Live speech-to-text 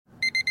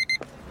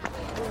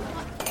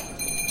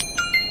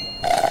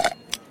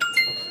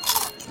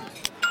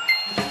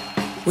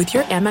With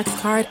your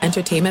Amex card,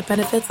 entertainment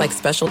benefits like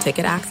special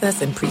ticket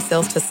access and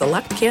pre-sales to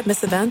select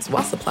can't-miss events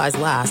while supplies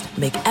last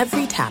make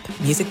every tap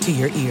music to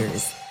your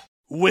ears.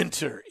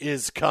 Winter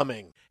is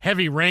coming.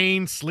 Heavy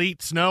rain,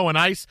 sleet, snow, and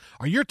ice.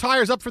 Are your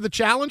tires up for the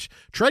challenge?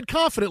 Tread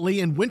confidently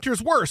in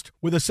winter's worst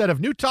with a set of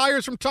new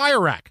tires from Tire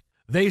Rack.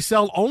 They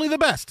sell only the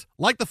best,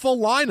 like the full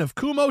line of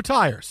Kumho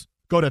tires.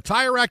 Go to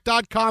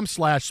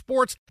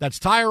TireRack.com/sports. That's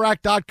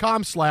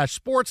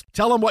TireRack.com/sports.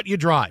 Tell them what you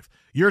drive.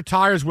 Your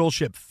tires will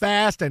ship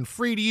fast and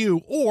free to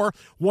you or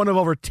one of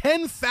over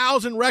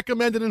 10,000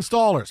 recommended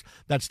installers.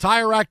 That's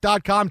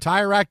TireRack.com,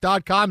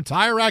 TireRack.com,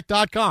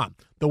 TireRack.com.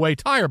 The way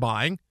tire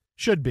buying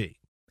should be.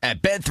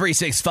 At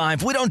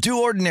Bet365, we don't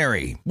do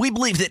ordinary. We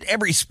believe that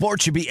every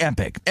sport should be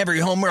epic. Every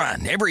home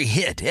run, every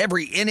hit,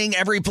 every inning,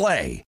 every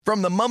play.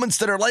 From the moments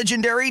that are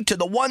legendary to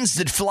the ones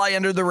that fly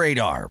under the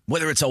radar.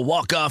 Whether it's a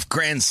walk-off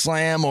grand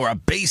slam or a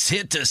base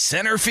hit to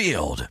center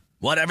field.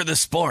 Whatever the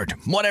sport,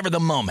 whatever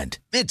the moment,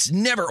 it's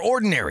never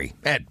ordinary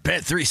at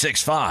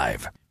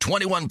Bet365.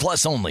 21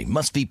 plus only.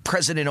 Must be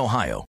present in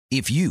Ohio.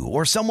 If you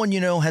or someone you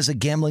know has a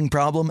gambling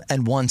problem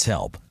and wants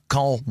help,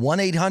 call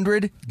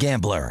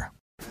 1-800-GAMBLER.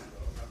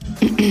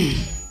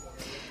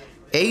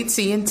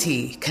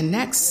 AT&T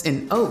connects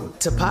an ode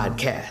to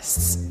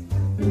podcasts.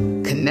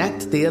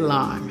 Connect the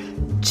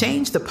alarm.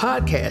 Change the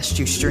podcast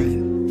you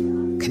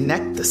stream.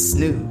 Connect the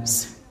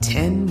snooze.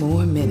 10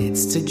 more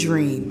minutes to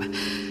dream.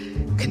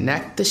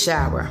 Connect the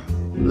shower.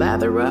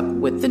 Lather up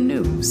with the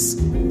news.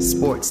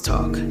 Sports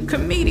talk,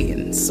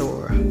 comedians,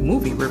 or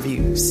movie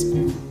reviews.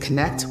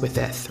 Connect with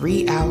that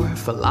 3-hour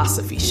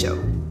philosophy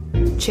show.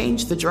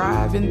 Change the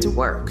drive into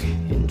work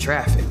in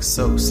traffic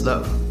so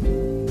slow.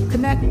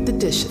 Connect the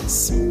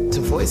dishes to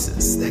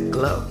voices that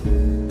glow.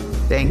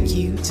 Thank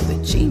you to the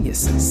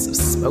geniuses of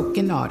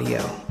spoken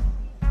audio.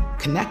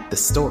 Connect the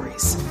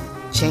stories.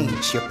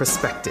 Change your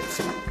perspective.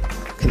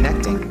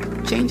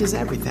 Connecting changes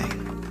everything.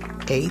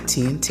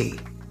 AT&T.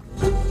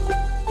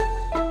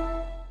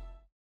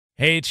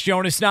 Hey, it's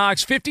Jonas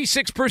Knox.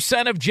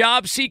 56% of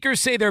job seekers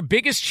say their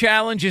biggest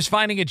challenge is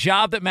finding a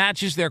job that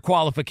matches their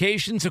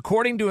qualifications,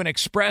 according to an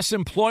Express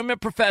Employment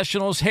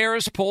Professionals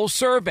Harris Poll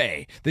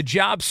survey. The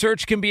job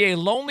search can be a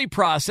lonely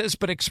process,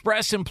 but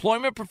Express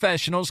Employment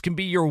Professionals can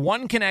be your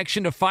one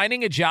connection to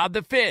finding a job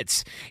that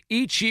fits.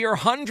 Each year,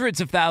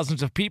 hundreds of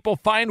thousands of people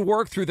find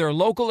work through their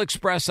local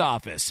Express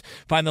office.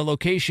 Find the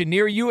location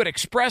near you at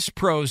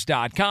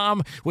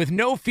expresspros.com. With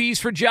no fees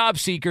for job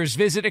seekers,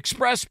 visit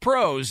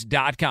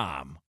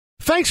expresspros.com.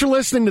 Thanks for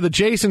listening to the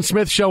Jason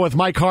Smith Show with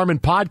Mike Harmon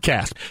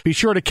podcast. Be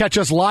sure to catch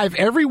us live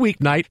every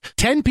weeknight,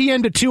 10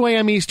 p.m. to 2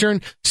 a.m.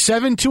 Eastern,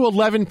 7 to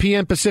 11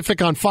 p.m. Pacific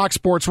on Fox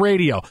Sports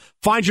Radio.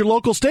 Find your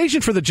local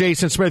station for the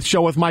Jason Smith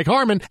Show with Mike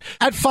Harmon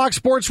at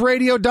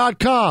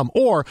foxsportsradio.com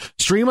or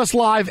stream us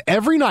live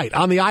every night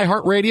on the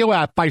iHeartRadio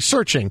app by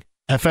searching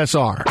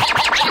FSR. Now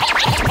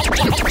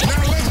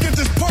let's get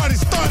this party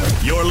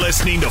started. You're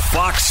listening to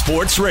Fox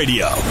Sports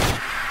Radio.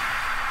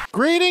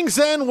 Greetings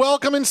and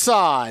welcome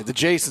inside the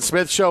Jason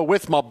Smith Show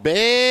with my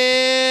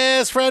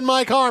best friend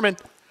Mike Harmon.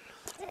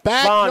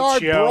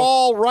 Backyard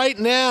brawl right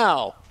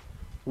now.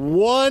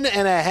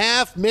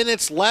 1.5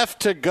 minutes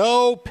left to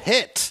go.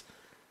 Pitt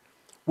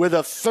with a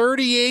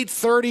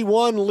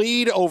 38-31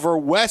 lead over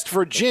West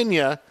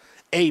Virginia.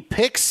 A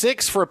pick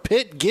six for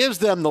Pitt gives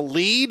them the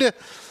lead.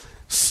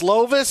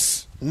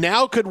 Slovis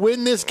now could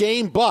win this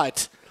game,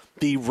 but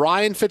the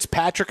Ryan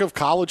Fitzpatrick of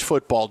college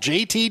football,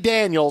 JT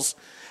Daniels,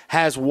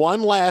 has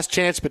one last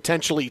chance to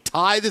potentially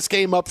tie this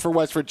game up for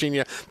West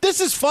Virginia. This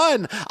is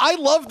fun. I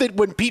love that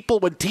when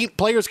team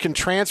players can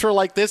transfer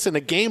like this in a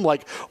game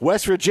like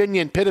West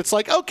Virginia and Pitt, it's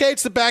like, okay,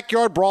 it's the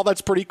backyard brawl.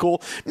 That's pretty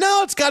cool.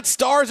 No, it's got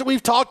stars that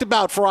we've talked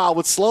about for a while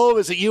with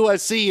Slovis at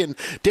USC and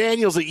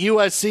Daniels at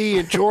USC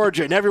and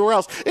Georgia and everywhere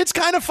else. It's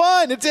kind of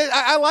fun.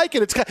 I like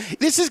it.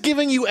 This is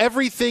giving you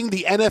everything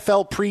the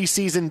NFL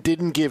preseason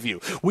didn't give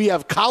you. We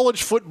have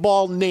college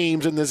football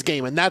names in this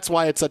game, and that's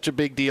why it's such a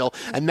big deal,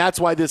 and that's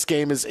why this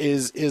game is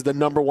the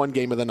number one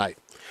game of the night.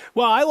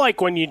 Well, I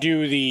like when you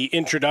do the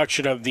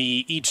introduction of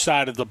each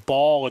side of the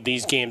ball in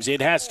these games.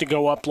 It has to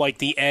go up like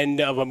the end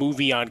of a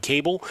movie on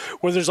cable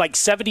where there's like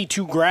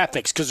 72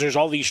 graphics because there's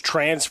all these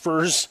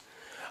transfers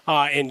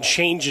and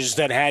changes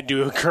that had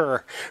to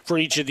occur for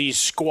each of these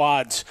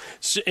squads,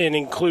 and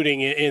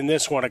including in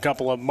this one a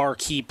couple of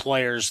marquee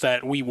players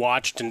that we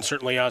watched, and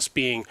certainly us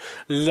being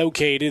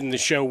located in the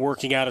show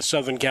working out of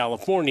Southern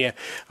California,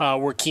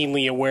 we're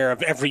keenly aware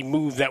of every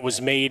move that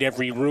was made,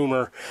 every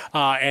rumor,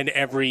 and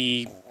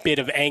every bit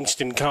of angst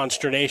and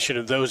consternation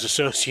of those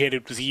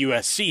associated with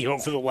USC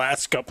over the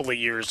last couple of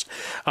years.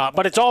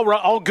 But it's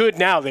all good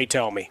now, they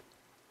tell me.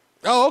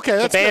 Oh, okay.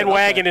 That's the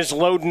bandwagon is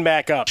loading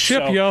back up.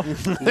 Yo.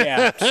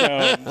 Yeah,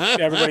 so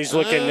everybody's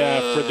looking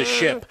for the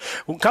ship.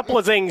 A couple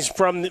of things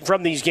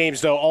from these games,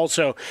 though,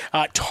 also.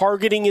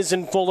 Targeting is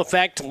in full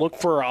effect. Look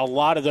for a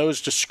lot of those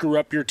to screw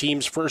up your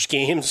team's first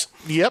games.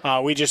 Yep.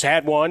 We just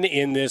had one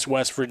in this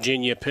West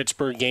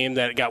Virginia-Pittsburgh game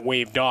that got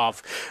waved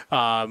off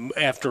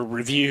after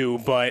review,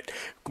 but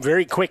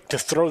very quick to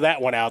throw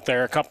that one out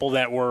there. A couple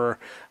that were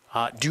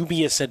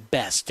dubious at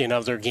best in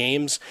other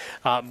games.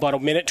 But a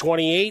minute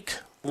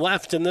 28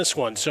 left in this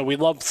one, so we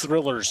love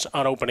thrillers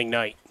on opening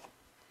night.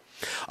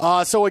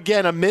 So,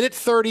 again, a minute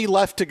 30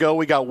 left to go.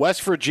 We got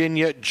West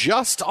Virginia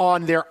just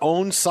on their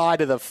own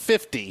side of the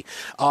 50,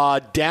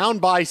 down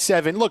by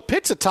 7. Look,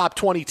 Pitt's a top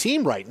 20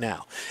 team right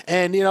now.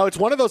 And, it's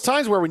one of those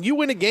times where when you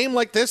win a game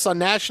like this on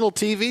national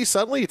TV,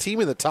 suddenly a team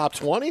in the top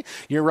 20,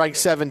 you're ranked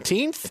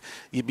 17th,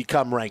 you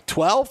become ranked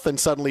 12th, and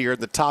suddenly you're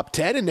in the top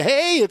 10. And,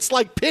 hey, it's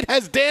like Pitt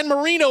has Dan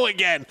Marino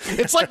again.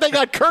 It's like they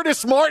got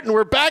Curtis Martin.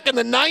 We're back in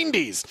the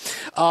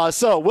 90s.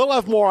 So we'll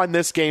have more on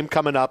this game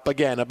coming up.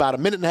 Again, about a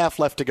minute and a half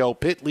left to go.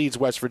 Pitt leads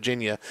West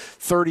Virginia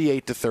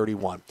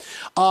 38-31.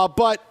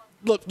 But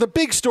look, the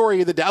big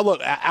story of the day,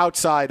 look,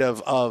 outside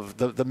of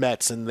the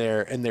Mets and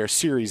their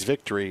series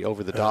victory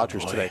over the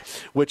Dodgers today,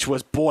 which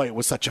was, it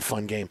was such a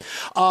fun game.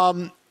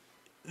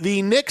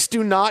 The Knicks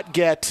do not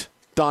get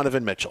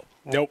Donovan Mitchell.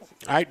 Nope.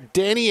 All right,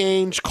 Danny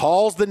Ainge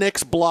calls the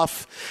Knicks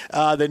bluff.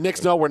 The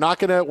Knicks, no, we're not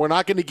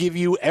gonna give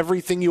you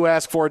everything you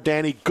ask for,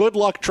 Danny. Good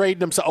luck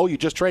trading him. Oh, you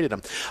just traded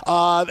him.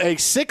 A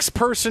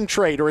 6-person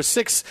trade or a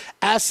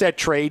 6-asset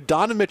trade.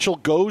 Donovan Mitchell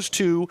goes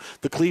to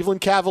the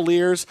Cleveland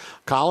Cavaliers.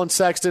 Colin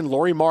Sexton,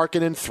 Lauri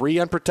Markkanen, 3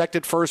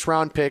 unprotected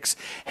first-round picks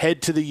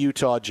head to the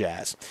Utah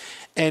Jazz.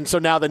 And so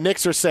now the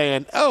Knicks are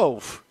saying,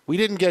 "Oh, we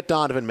didn't get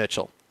Donovan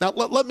Mitchell." Now,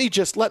 let me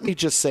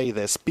just say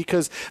this,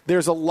 because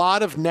there's a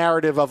lot of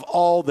narrative of,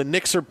 the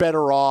Knicks are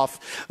better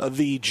off.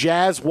 The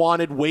Jazz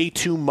wanted way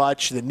too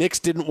much. The Knicks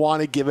didn't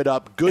want to give it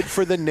up. Good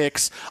for the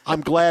Knicks.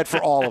 I'm glad for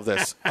all of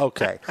this.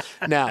 Okay.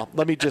 Now,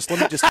 let me just tell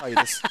you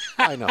this.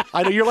 I know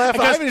you're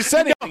laughing. I haven't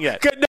said anything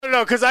yet.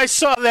 No, because I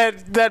saw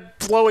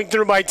that flowing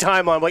through my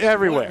timeline. I'm like,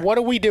 everywhere. What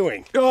are we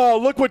doing? Oh,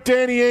 look what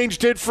Danny Ainge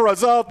did for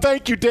us. Oh,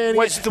 thank you, Danny.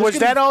 Was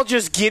that all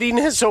just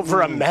giddiness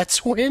over a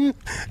Mets win?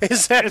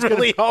 Is that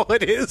really all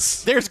it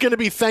is? There's going to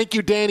be thank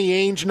you, Danny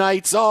Ainge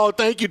nights. Oh,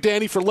 thank you,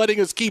 Danny, for letting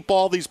us keep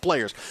all these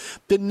players.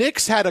 The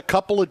Knicks had a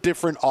couple of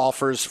different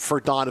offers for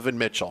Donovan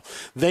Mitchell.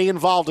 They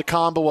involved a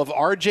combo of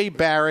R.J.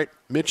 Barrett,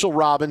 Mitchell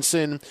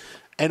Robinson,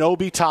 and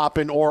Obi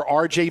Toppin, or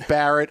R.J.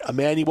 Barrett,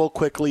 Emmanuel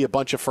Quickly, a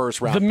bunch of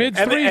first-round. The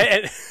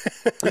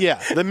mid-3. Yeah,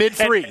 the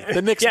mid-3.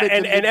 The Knicks. Yeah,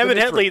 and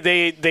evidently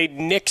they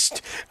nixed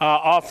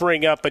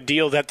offering up a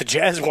deal that the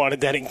Jazz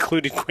wanted that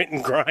included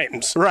Quentin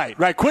Grimes. Right.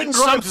 Quentin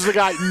Grimes is the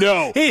guy.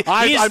 No.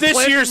 He's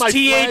this year's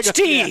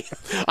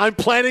THT. I'm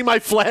planting my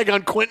flag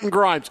on Quentin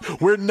Grimes.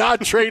 We're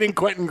not trading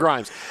Quentin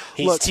Grimes.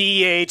 He's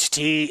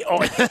THT.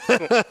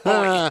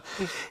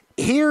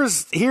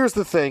 Here's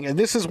the thing, and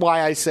this is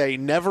why I say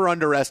never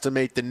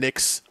underestimate the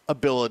Knicks'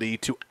 ability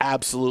to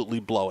absolutely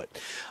blow it.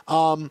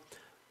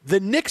 The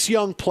Knicks'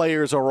 young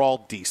players are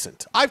all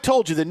decent. I've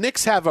told you, the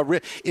Knicks have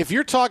if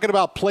you're talking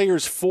about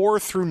players 4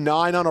 through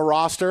 9 on a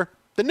roster,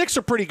 the Knicks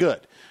are pretty good,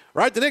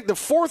 right? The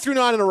 4 through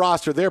 9 on a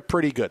roster, they're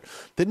pretty good.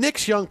 The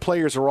Knicks' young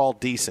players are all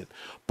decent,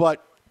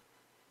 but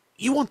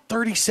you won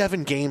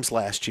 37 games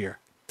last year.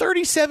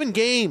 37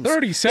 games.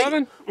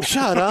 37?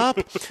 Shut up.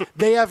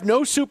 They have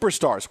no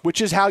superstars,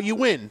 which is how you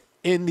win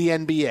in the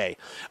NBA.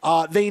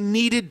 They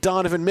needed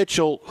Donovan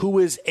Mitchell, who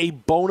is a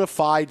bona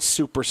fide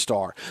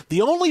superstar.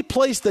 The only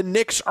place the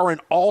Knicks are an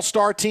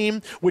all-star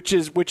team, which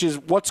is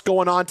what's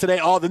going on today.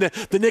 Oh,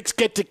 the Knicks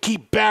get to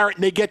keep Barrett,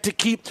 and they get to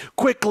keep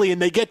Quickly,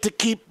 and they get to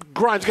keep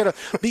Grimes.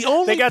 They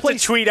got to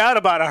tweet out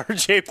about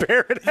R.J.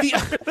 Barrett.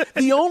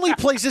 The only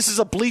place this is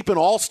a bleeping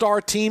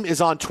all-star team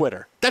is on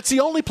Twitter. That's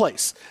the only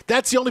place.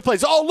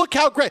 Oh, look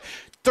how great.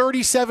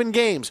 37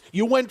 games.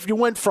 You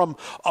went from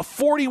a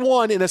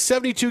 41 in a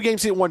 72-game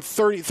season, won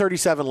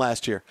 37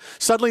 last year.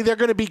 Suddenly they're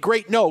going to be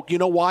great. No, you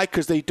know why?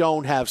 Because they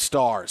don't have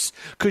stars.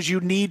 Because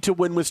you need to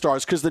win with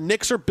stars. Because the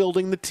Knicks are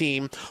building the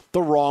team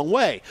the wrong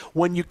way.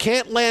 When you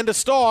can't land a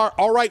star,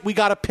 all right, we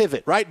got to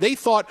pivot, right? They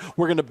thought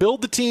we're going to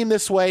build the team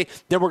this way,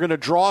 then we're going to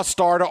draw a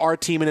star to our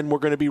team, and then we're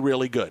going to be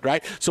really good,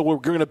 right? So we're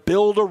going to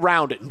build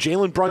around it. And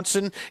Jalen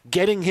Brunson,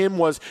 getting him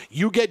was,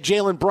 you get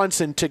Jalen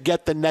Brunson to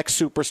get the next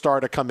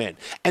superstar to come in.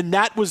 And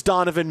that was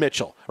Donovan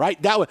Mitchell, right?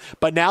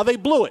 But now they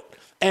blew it,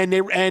 and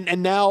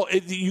now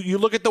you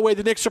look at the way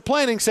the Knicks are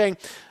planning, saying,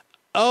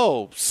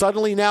 "Oh,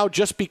 suddenly now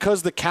just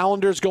because the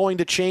calendar is going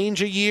to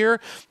change a year,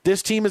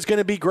 this team is going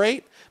to be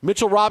great."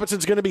 Mitchell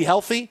Robinson's going to be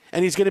healthy,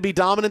 and he's going to be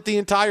dominant the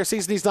entire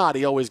season. He's not.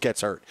 He always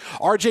gets hurt.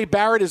 R.J.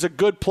 Barrett is a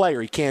good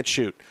player. He can't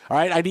shoot. All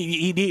right,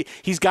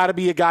 he's got to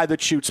be a guy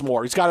that shoots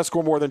more. He's got to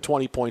score more than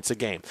 20 points a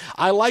game.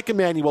 I like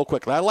Emmanuel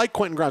Quickly. I like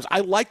Quentin Grimes. I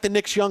like the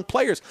Knicks' young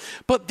players.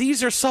 But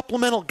these are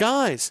supplemental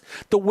guys.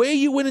 The way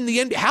you win in the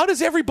NBA, how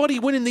does everybody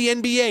win in the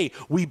NBA?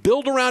 We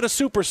build around a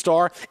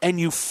superstar, and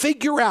you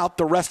figure out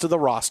the rest of the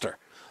roster.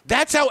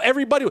 That's how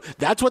everybody –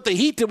 that's what the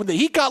Heat did. When the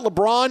Heat got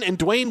LeBron and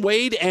Dwayne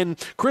Wade and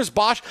Chris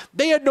Bosh,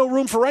 they had no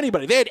room for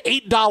anybody. They had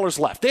 $8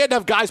 left. They had to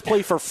have guys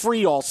play for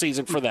free all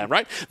season for them,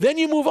 right? Then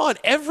you move on.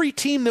 Every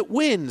team that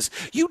wins,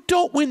 you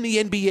don't win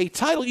the NBA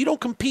title. You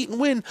don't compete and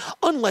win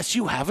unless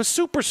you have a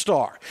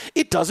superstar.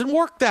 It doesn't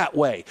work that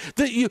way.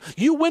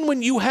 You win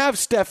when you have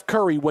Steph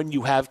Curry, when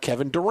you have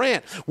Kevin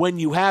Durant, when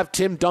you have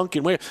Tim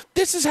Duncan.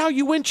 This is how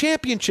you win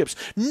championships.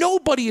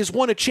 Nobody has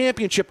won a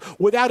championship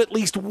without at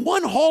least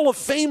one Hall of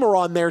Famer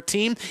on their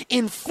team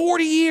in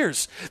 40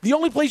 years. The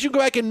only place you go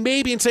back and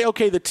maybe and say,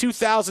 okay, the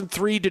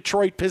 2003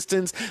 Detroit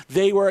Pistons,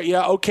 they were,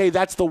 okay,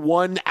 that's the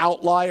one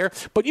outlier.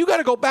 But you got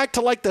to go back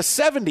to like the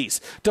 70s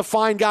to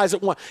find guys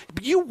that won.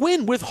 But you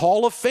win with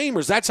Hall of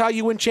Famers. That's how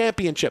you win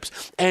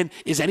championships. And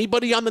is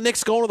anybody on the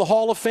Knicks going to the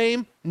Hall of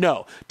Fame?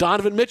 No.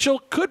 Donovan Mitchell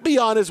could be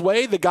on his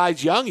way. The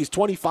guy's young. He's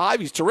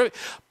 25. He's terrific.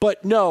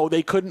 But no,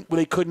 they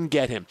couldn't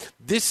get him.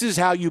 This is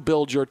how you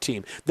build your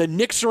team. The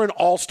Knicks are an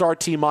all-star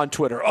team on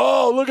Twitter.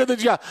 Oh, look at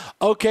this guy.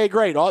 Okay,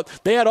 great.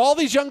 They had all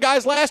these young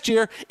guys last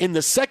year in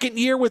the second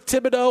year with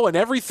Thibodeau, and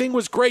everything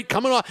was great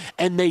coming on,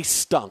 and they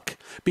stunk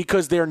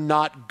because they're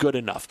not good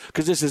enough.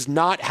 Because this is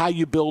not how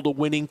you build a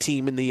winning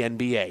team in the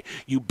NBA.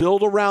 You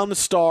build around the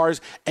stars,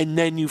 and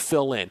then you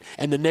fill in.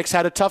 And the Knicks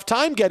had a tough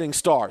time getting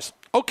stars.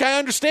 Okay, I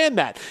understand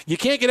that. You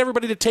can't get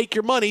everybody to take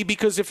your money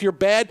because if you're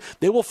bad,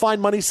 they will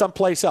find money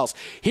someplace else.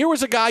 Here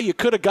was a guy you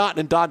could have gotten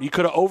and done. You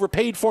could have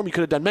overpaid for him. You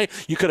could have done many.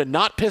 You could have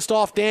not pissed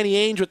off Danny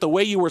Ainge with the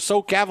way you were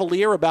so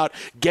cavalier about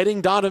getting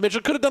Donovan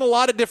Mitchell. Could have done a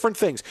lot of different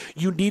things.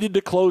 You needed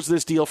to close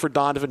this deal for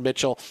Donovan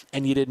Mitchell,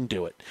 and you didn't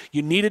do it.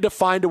 You needed to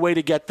find a way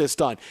to get this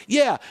done.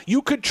 Yeah,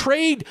 you could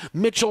trade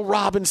Mitchell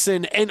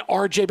Robinson and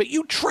RJ, but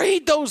you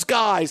trade those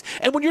guys.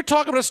 And when you're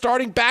talking about a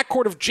starting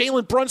backcourt of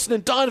Jalen Brunson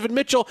and Donovan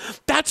Mitchell,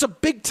 that's a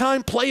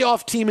big-time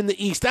playoff team in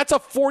the East. That's a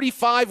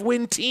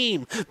 45-win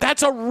team.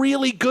 That's a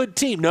really good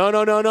team. No.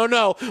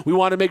 We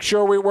want to make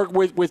sure we work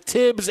with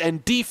Tibbs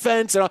and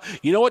defense. And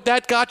you know what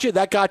that got you?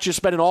 That got you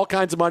spending all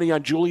kinds of money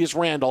on Julius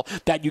Randle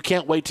that you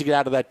can't wait to get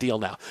out of that deal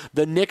now.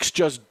 The Knicks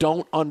just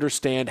don't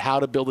understand how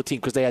to build a team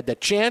because they had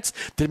that chance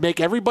to make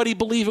everybody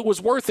believe it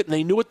was worth it, and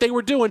they knew what they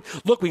were doing.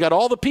 Look, we got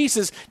all the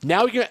pieces.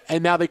 Now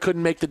they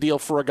couldn't make the deal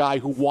for a guy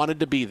who wanted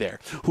to be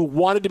there,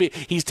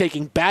 He's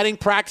taking batting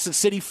practice at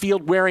Citi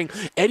Field wearing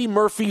Eddie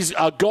Murphy's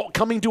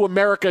coming to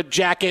America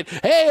jacket.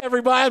 Hey,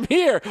 everybody, I'm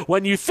here.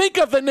 When you think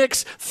of the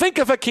Knicks, think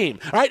of Hakeem.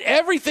 All right,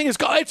 everything is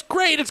it's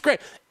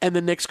great. And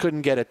the Knicks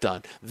couldn't get it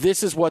done.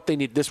 This is what they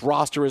need. This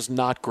roster is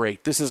not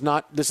great. This is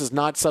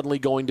not suddenly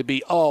going to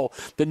be,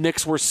 the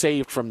Knicks were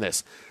saved from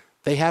this.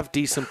 They have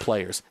decent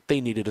players.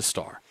 They needed a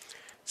star.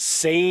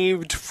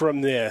 Saved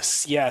from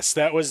this. Yes,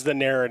 that was the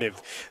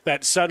narrative.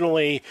 That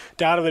suddenly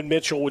Donovan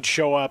Mitchell would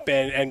show up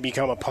and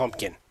become a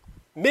pumpkin.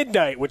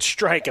 Midnight would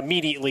strike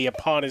immediately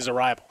upon his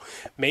arrival.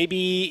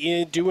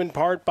 Maybe due in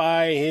part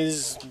by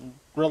his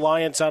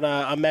reliance on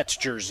a Mets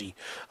jersey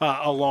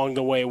along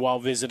the way while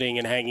visiting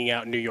and hanging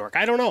out in New York.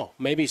 I don't know.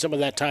 Maybe some of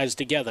that ties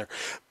together.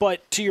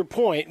 But to your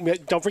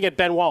point, don't forget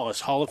Ben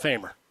Wallace, Hall of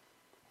Famer.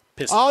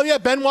 Pistons. Oh, yeah,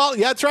 Ben Wallace.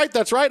 Yeah,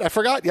 that's right. I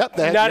forgot. Yep.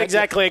 Not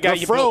exactly a guy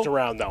you built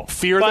around, though.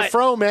 Fear the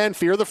fro, man.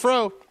 Fear the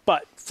fro.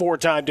 But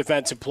 4-time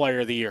Defensive Player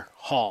of the Year,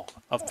 Hall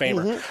of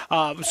Famer.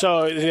 Mm-hmm.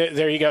 So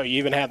there you go. You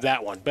even have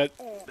that one. But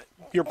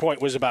your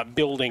point was about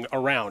building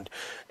around.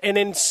 And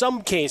in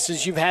some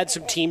cases, you've had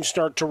some teams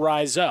start to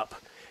rise up.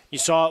 You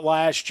saw it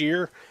last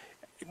year,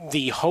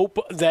 the hope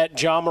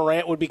that Ja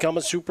Morant would become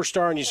a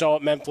superstar, and you saw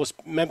what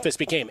Memphis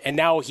became. And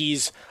now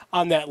he's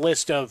on that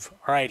list of,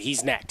 all right,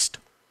 he's next.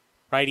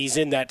 Right? He's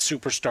in that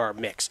superstar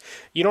mix.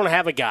 You don't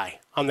have a guy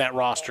on that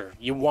roster.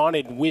 You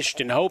wished,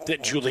 and hoped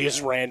that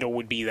Julius Randle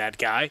would be that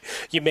guy.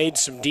 You made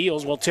some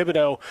deals. Well,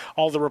 Thibodeau,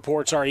 all the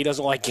reports are he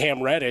doesn't like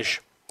Cam Reddish,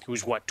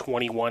 who's,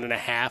 21 and a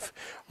half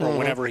or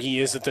whatever he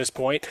is at this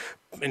point.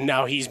 And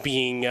now he's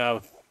being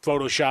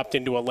photoshopped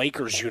into a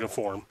Lakers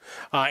uniform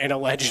and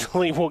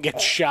allegedly will get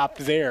shopped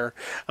there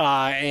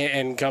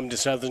and come to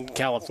Southern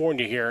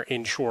California here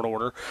in short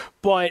order.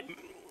 But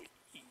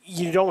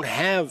you don't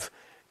have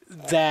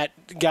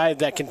that guy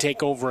that can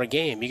take over a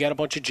game. You got a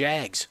bunch of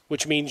Jags,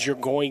 which means you're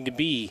going to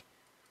be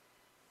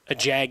a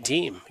Jag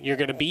team. You're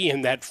going to be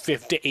in that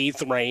 5th to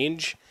 8th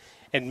range,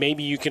 and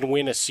maybe you can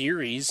win a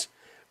series,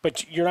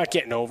 but you're not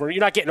getting over.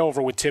 You're not getting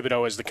over with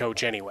Thibodeau as the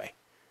coach anyway.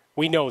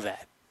 We know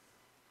that.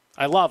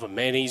 I love him,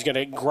 and he's going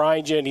to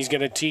grind you, and he's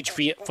going to teach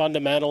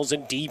fundamentals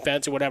and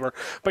defense and whatever,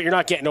 but you're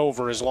not getting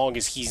over as long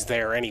as he's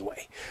there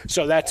anyway.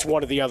 So that's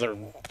one of the other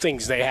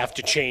things they have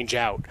to change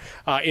out,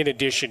 in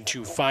addition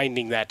to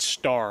finding that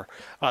star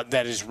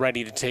that is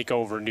ready to take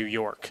over New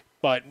York.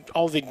 But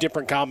all the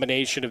different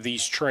combination of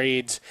these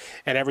trades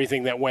and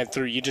everything that went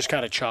through, you just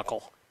kind of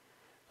chuckle.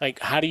 Like,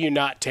 how do you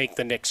not take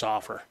the Knicks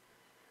offer?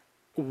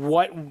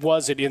 What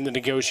was it in the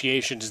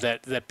negotiations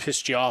that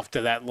pissed you off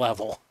to that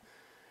level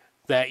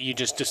that you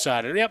just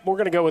decided, yep, we're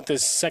going to go with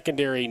this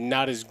secondary,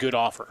 not as good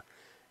offer?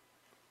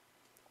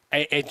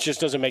 It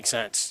just doesn't make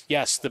sense.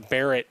 Yes, the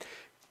Barrett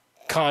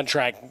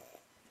contract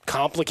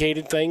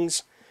complicated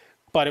things,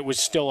 but it was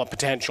still a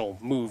potential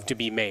move to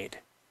be made.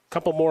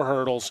 couple more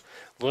hurdles,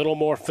 a little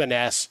more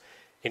finesse.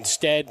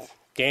 Instead,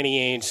 Danny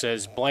Ainge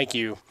says, blank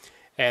you,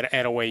 and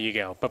away you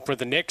go. But for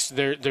the Knicks,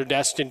 they're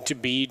destined to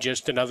be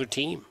just another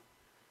team.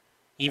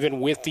 Even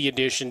with the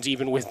additions,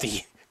 even with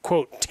the,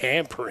 quote,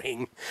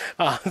 tampering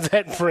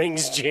that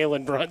brings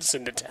Jalen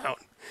Brunson to town.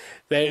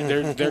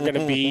 They're going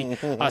to be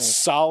a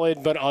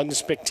solid but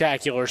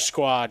unspectacular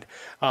squad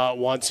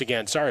once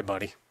again. Sorry,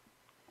 buddy.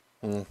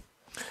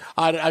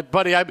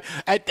 Buddy,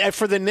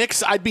 for the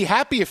Knicks, I'd be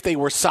happy if they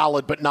were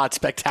solid but not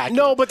spectacular.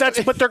 No, but that's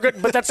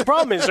the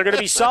problem is they're going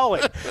to be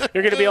solid.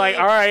 You're going to be like,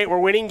 all right, we're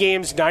winning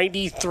games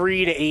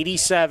 93 to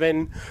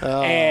 87,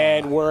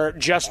 and we're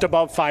just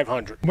above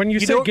 500. When you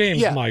say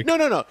games, Mike.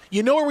 No.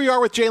 You know where we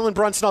are with Jalen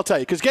Brunson, I'll tell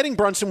you, because getting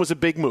Brunson was a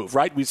big move,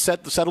 right? We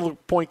settled the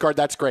point guard.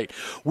 That's great.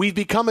 We've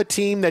become a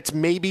team that's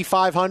maybe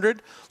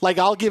 500. Like,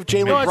 I'll give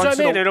Jalen Brunson. That's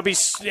what I mean. It'll be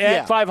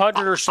at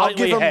 500 or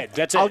slightly ahead.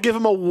 That's it. I'll give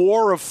him a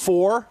WAR of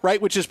 4, right,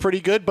 which is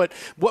pretty good. But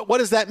what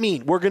does that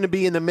mean? We're going to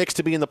be in the mix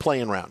to be in the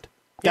play-in round.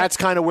 That's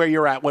kind of where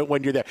you're at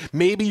when you're there.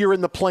 Maybe you're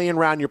in the play-in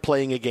round, you're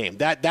playing a game.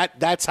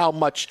 That's how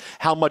much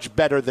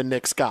better the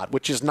Knicks got,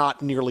 which is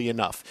not nearly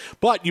enough.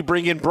 But you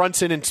bring in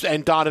Brunson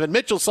and Donovan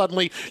Mitchell,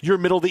 suddenly you're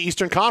middle of the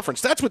Eastern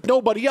Conference. That's with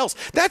nobody else.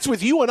 That's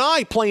with you and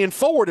I playing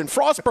forward and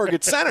Frostberg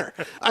at center.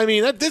 I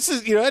mean,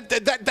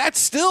 that's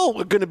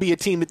still going to be a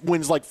team that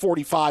wins like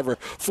 45 or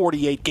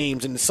 48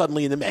 games, and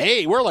suddenly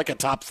hey, we're like a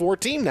top 4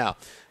 team now.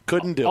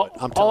 Couldn't do it.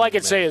 All I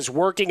can say is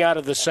working out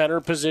of the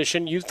center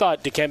position, you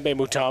thought Dikembe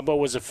Mutombo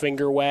was a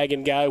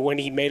finger-wagging guy when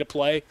he made a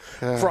play.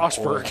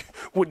 Frostberg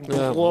would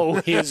blow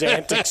his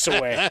antics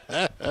away.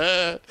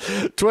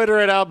 Twitter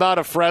at How About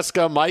a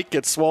Fresca. Mike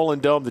gets Swollen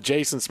Dome, the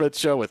Jason Smith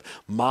Show with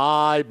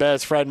my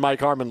best friend Mike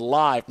Harmon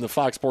live from the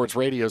Fox Sports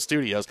Radio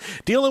studios.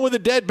 Dealing with a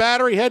dead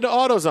battery? Head to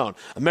AutoZone,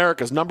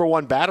 America's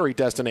 #1 battery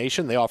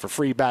destination. They offer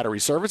free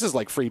battery services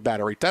like free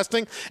battery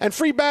testing and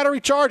free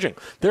battery charging.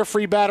 Their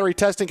free battery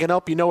testing can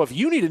help you know if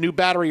you need a new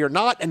battery or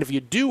not, and if you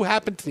do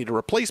happen to need a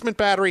replacement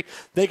battery,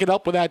 they can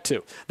help with that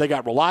too. They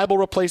got reliable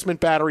replacement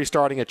batteries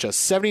starting at just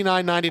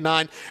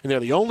 $79.99, and they're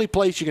the only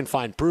place you can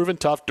find proven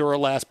tough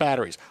Duralast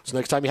batteries. So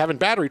next time you're having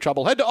battery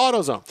trouble, head to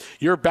AutoZone,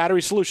 your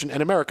battery solution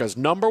and America's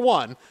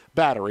 #1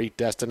 battery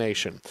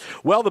destination.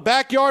 Well, the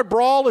backyard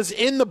brawl is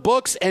in the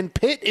books, and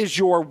Pitt is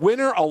your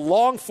winner. A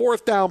long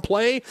 4th down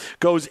play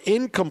goes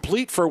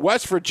incomplete for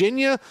West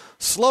Virginia.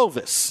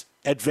 Slovis.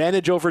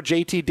 Advantage over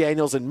JT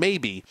Daniels, and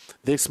maybe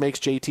this makes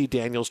JT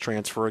Daniels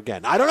transfer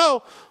again. I don't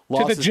know.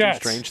 Losses do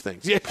strange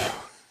things. Yeah.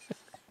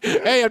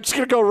 Hey, I'm just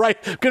going to go right.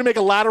 I'm going to make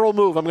a lateral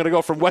move. I'm going to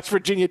go from West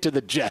Virginia to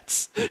the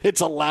Jets. It's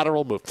a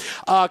lateral move.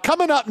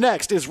 Coming up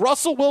next, is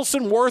Russell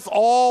Wilson worth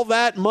all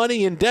that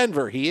money in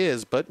Denver? He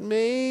is, but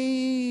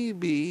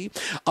maybe.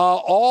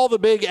 All the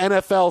big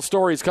NFL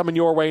stories coming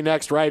your way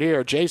next right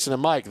here. Jason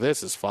and Mike,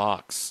 this is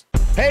Fox.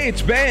 Hey,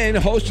 it's Ben,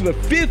 host of the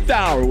 5th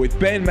Hour with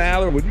Ben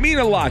Maller. It would mean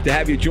a lot to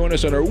have you join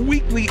us on our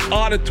weekly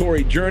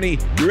auditory journey.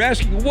 You're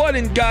asking, what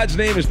in God's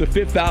name is the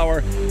 5th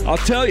Hour? I'll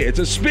tell you, it's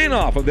a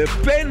spin-off of the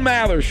Ben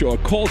Maller Show, a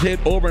cult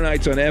hit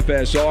overnights on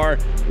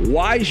FSR.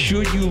 Why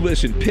should you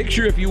listen?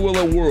 Picture, if you will,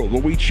 a world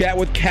where we chat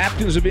with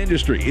captains of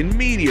industry in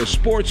media,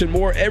 sports, and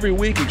more every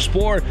week.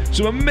 Explore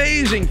some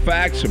amazing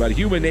facts about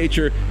human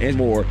nature and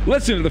more.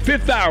 Listen to the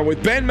 5th Hour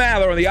with Ben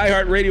Maller on the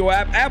iHeartRadio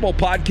app, Apple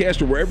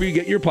Podcast, or wherever you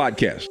get your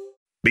podcasts.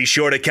 Be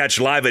sure to catch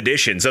live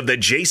editions of The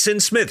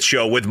Jason Smith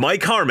Show with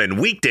Mike Harmon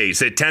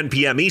weekdays at 10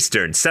 p.m.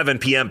 Eastern, 7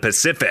 p.m.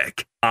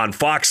 Pacific on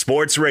Fox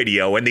Sports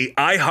Radio and the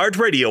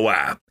iHeartRadio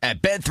app.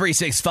 At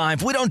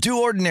Bet365, we don't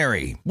do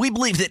ordinary. We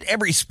believe that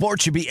every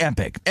sport should be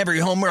epic. Every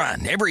home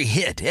run, every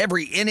hit,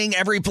 every inning,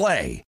 every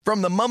play.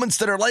 From the moments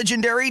that are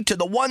legendary to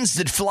the ones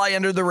that fly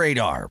under the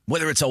radar.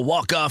 Whether it's a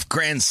walk-off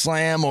grand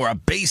slam or a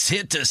base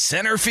hit to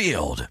center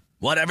field.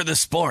 Whatever the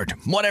sport,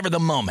 whatever the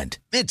moment,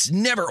 it's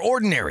never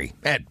ordinary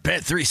at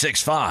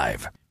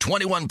Bet365.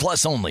 21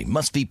 plus only.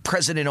 Must be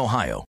present in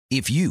Ohio.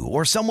 If you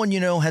or someone you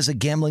know has a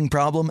gambling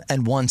problem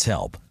and wants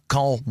help,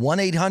 call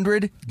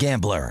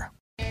 1-800-GAMBLER.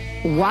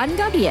 Juan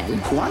Gabriel.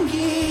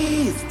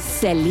 Juanquis.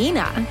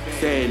 Selena.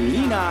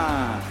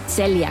 Selena.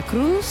 Celia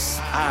Cruz.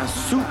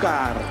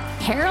 Azúcar.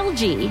 Karol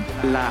G.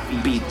 La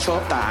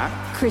Bichota.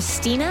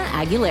 Christina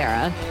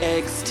Aguilera.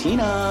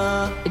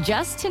 Ex-Tina.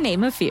 Just to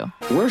name a few.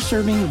 We're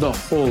serving the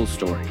whole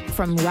story.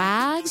 From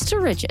rags to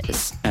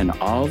riches. And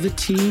all the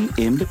tea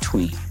in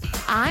between.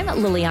 I'm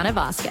Liliana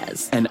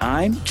Vasquez. And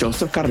I'm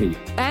Joseph Carrillo.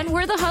 And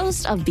we're the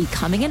host of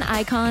Becoming an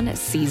Icon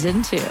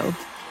Season 2.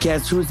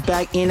 Guess who's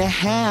back in the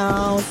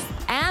house?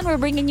 And we're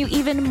bringing you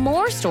even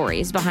more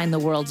stories behind the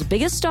world's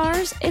biggest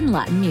stars in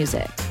Latin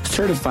music.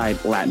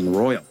 Certified Latin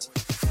royalty.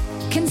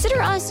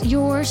 Consider us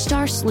your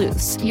star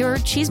sleuths, your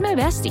chisme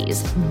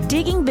besties,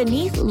 digging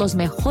beneath los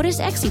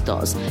mejores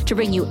éxitos to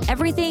bring you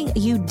everything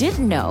you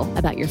didn't know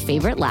about your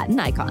favorite Latin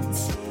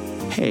icons.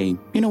 Hey,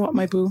 you know what,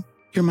 my boo?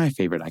 You're my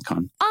favorite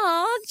icon.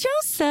 Aw,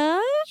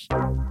 Joseph.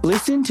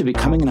 Listen to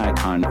Becoming an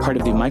Icon, part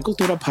of the Michael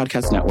Dura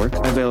Podcast Network,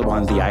 available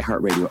on the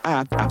iHeartRadio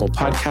app, Apple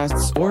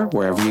Podcasts, or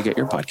wherever you get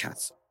your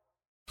podcasts.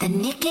 The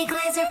Nikki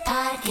Glaser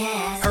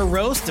Podcast. Her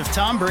roast of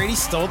Tom Brady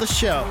stole the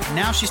show.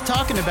 Now she's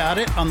talking about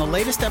it on the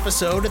latest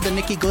episode of the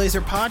Nikki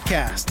Glaser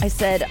Podcast. I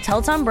said,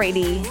 tell Tom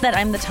Brady that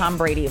I'm the Tom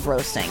Brady of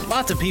roasting.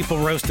 Lots of people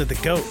roasted the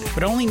GOAT,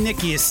 but only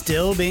Nikki is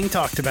still being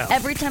talked about.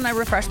 Every time I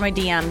refresh my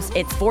DMs,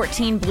 it's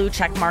 14 blue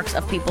check marks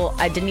of people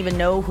I didn't even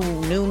know who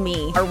knew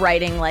me are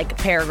writing like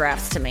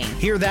paragraphs to me.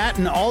 Hear that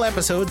in all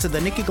episodes of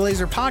the Nikki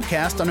Glaser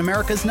Podcast on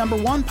America's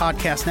 #1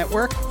 podcast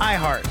network,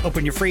 iHeart.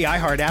 Open your free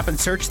iHeart app and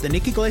search the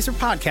Nikki Glaser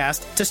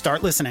Podcast to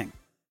start listening.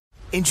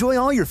 Enjoy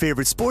all your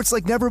favorite sports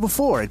like never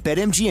before at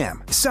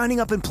BetMGM. Signing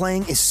up and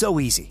playing is so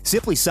easy.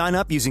 Simply sign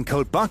up using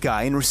code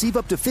Buckeye and receive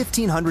up to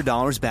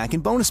 $1,500 back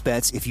in bonus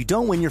bets if you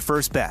don't win your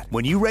first bet.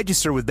 When you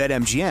register with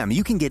BetMGM,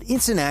 you can get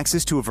instant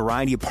access to a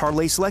variety of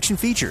parlay selection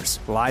features,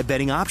 live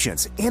betting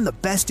options, and the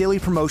best daily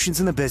promotions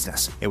in the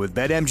business. And with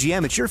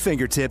BetMGM at your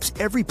fingertips,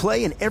 every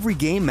play and every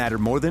game matter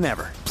more than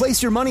ever.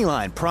 Place your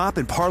moneyline, prop,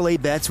 and parlay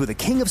bets with the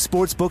king of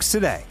sportsbooks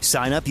today.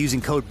 Sign up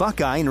using code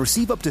Buckeye and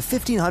receive up to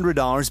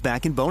 $1,500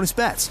 back in bonus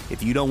bets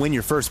if you don't win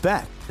your first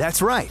bet.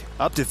 That's right,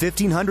 up to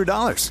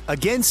 $1,500.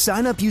 Again,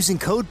 sign up using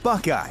code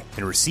Buckeye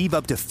and receive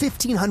up to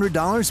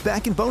 $1,500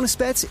 back in bonus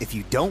bets if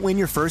you don't win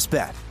your first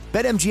bet.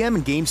 BetMGM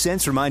and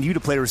GameSense remind you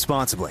to play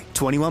responsibly.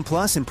 21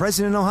 plus and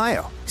present in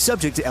Ohio.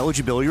 Subject to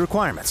eligibility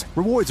requirements.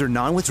 Rewards are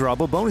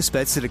non-withdrawable bonus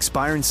bets that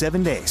expire in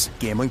 7 days.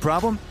 Gambling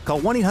problem?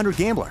 Call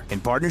 1-800-GAMBLER in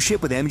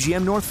partnership with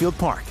MGM Northfield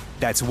Park.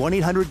 That's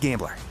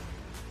 1-800-GAMBLER.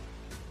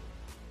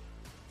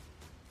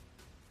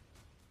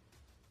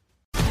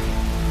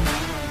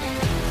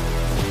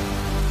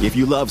 If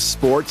you love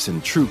sports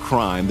and true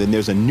crime, then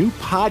there's a new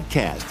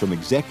podcast from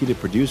executive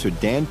producer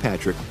Dan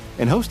Patrick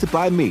and hosted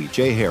by me,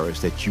 Jay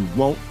Harris, that you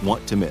won't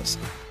want to miss.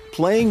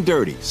 Playing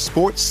Dirty: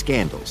 Sports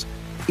Scandals.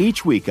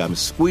 Each week, I'm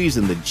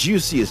squeezing the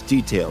juiciest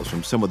details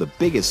from some of the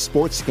biggest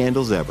sports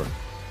scandals ever.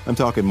 I'm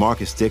talking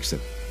Marcus Dixon,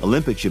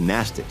 Olympic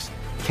gymnastics,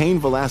 Cain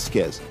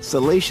Velasquez,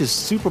 salacious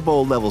Super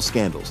Bowl-level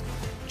scandals.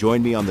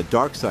 Join me on the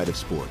dark side of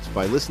sports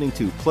by listening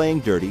to Playing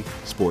Dirty: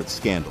 Sports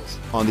Scandals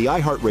on the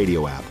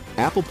iHeartRadio app,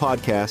 Apple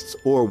Podcasts,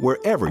 or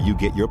wherever you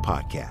get your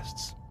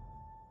podcasts.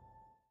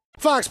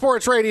 Fox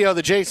Sports Radio,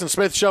 the Jason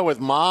Smith Show with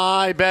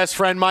my best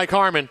friend, Mike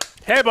Harmon.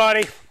 Hey,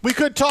 buddy. We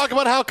could talk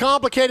about how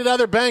complicated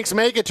other banks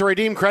make it to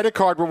redeem credit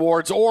card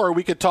rewards, or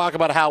we could talk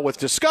about how with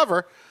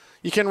Discover,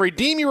 you can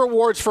redeem your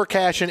rewards for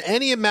cash in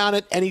any amount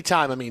at any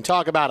time. I mean,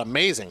 talk about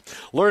amazing.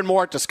 Learn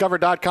more at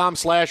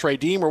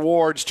discover.com/redeem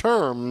rewards.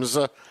 Terms,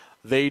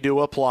 they do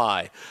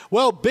apply.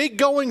 Well, big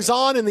goings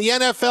on in the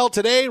NFL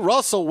today.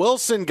 Russell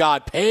Wilson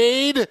got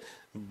paid.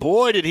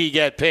 Boy, did he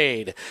get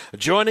paid.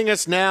 Joining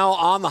us now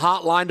on the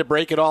hotline to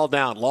break it all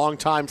down,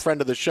 longtime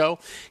friend of the show.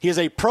 He is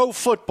a Pro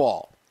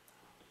Football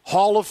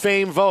Hall of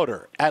Fame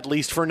voter, at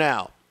least for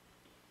now.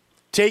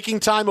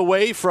 Taking time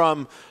away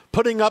from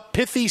putting up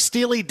pithy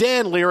Steely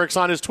Dan lyrics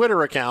on his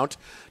Twitter account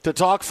to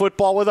talk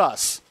football with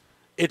us.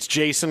 It's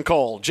Jason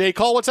Cole. J.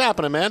 Cole, what's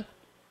happening, man?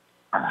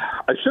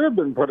 I should have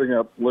been putting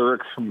up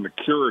lyrics from The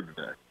Cure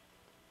today,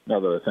 now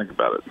that I think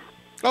about it.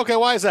 Okay,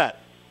 why is that?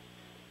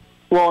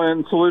 Well,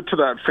 and salute to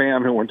that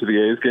fan who went to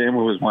the A's game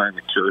who was wearing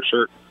the Cure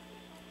shirt.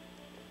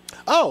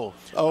 Oh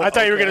I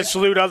thought you were going to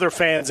salute other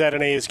fans at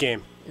an A's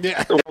game.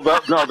 Yeah.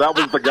 Well, that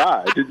was the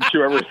guy. Didn't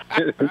you ever?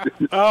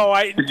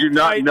 Did you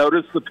not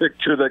notice the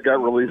picture that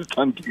got released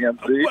on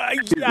TMZ?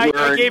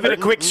 I gave it a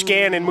quick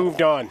scan and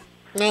moved on.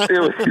 He's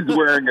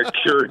wearing a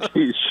Cure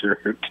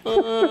T-shirt.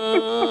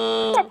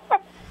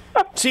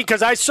 See,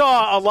 because I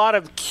saw a lot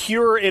of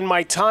Cure in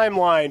my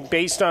timeline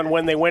based on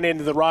when they went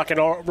into the Rock and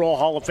Roll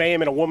Hall of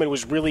Fame, and a woman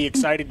was really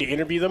excited to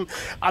interview them.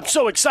 I'm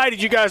so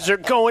excited you guys are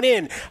going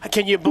in.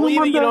 Can you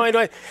believe it? You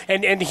know,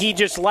 and he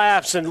just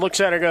laughs and looks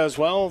at her and goes,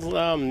 well,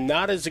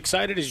 not as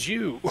excited as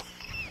you.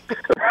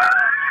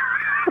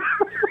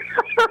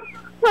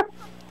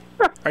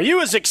 Are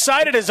you as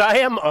excited as I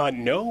am?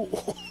 No.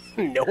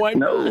 No, I'm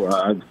not.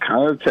 I'm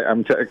kind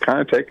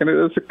of taking it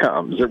as it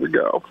comes. Here we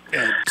go.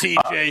 And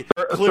TJ,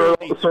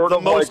 clearly sort of the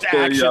most like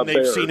action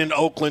they've seen in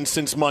Oakland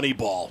since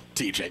Moneyball.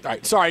 TJ, all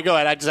right, sorry, go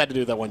ahead. I just had to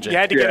do that one, Jay. You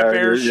had to get a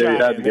Bears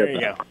shot. There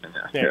you go.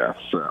 Yeah,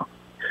 so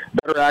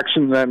better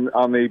action than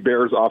on the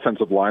Bears'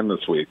 offensive line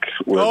this week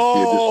with the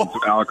additions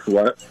of Alex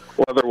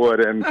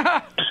Leatherwood and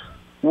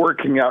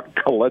working out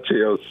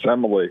Kelechi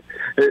Osemele.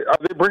 Are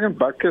they bringing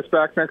Butkus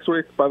back next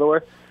week, by the way?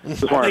 I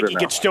think he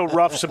can still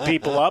rough some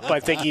people up. I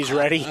think he's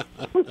ready.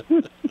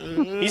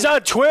 He's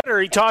on Twitter.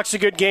 He talks a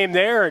good game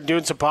there and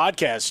doing some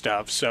podcast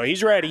stuff, so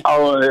he's ready.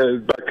 Oh,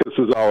 Butkus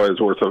is always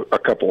worth a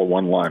couple of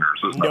one-liners.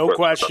 No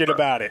question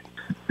about it.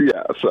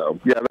 Yeah, so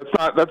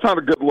that's not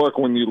a good look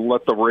when you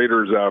let the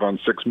Raiders out on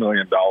 $6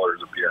 million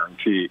of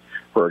guarantee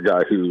for a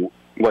guy who,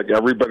 like,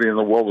 everybody in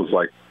the world was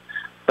like,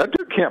 that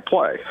dude can't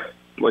play.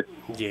 Like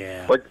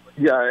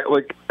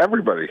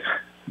everybody,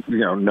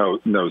 knows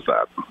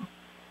that.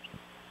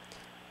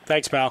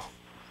 Thanks, pal.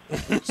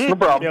 No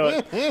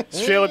problem.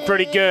 It's feeling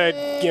pretty good,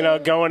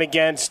 going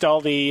against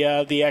all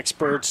the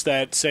experts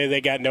that say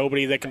they got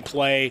nobody that can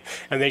play,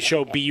 and they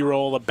show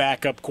B-roll of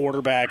backup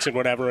quarterbacks and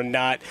whatever, and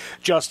not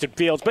Justin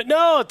Fields. But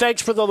no,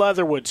 thanks for the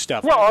Leatherwood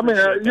stuff. Well, I mean,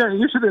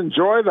 you should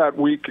enjoy that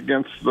week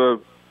against the,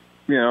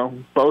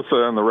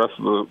 Bosa and the rest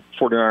of the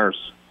 49ers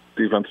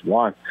defensive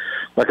line.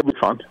 That could be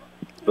fun.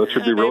 That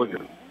should be really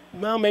good.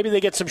 Well, maybe they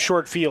get some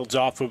short fields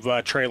off of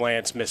Trey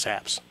Lance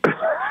mishaps.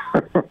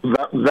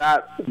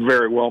 That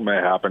very well may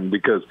happen,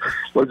 because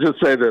let's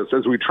just say this,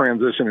 as we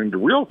transition into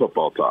real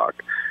football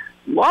talk,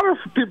 a lot of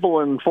people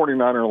in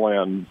 49er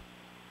land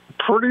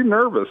pretty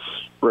nervous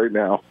right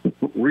now.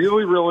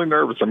 Really, really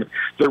nervous. I mean,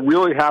 they're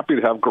really happy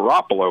to have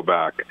Garoppolo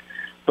back,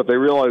 but they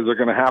realize they're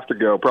going to have to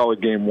go probably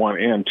game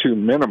 1 and 2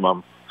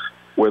 minimum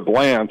with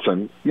Lance.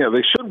 And,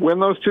 they should win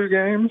those 2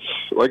 games.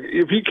 Like,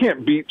 if you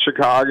can't beat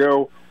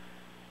Chicago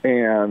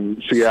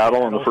and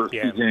Seattle in the first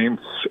 2 games,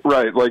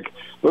 right, like,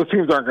 those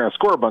teams aren't going to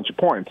score a bunch of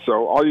points.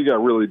 So all you got to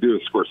really do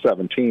is score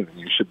 17, and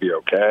you should be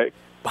okay.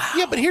 Wow.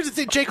 Yeah, but here's the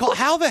thing, J. Cole.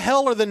 How the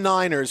hell are the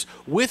Niners,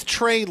 with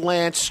Trey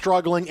Lance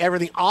struggling,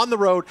 everything on the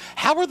road,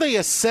 how are they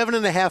a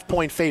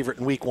 7.5-point favorite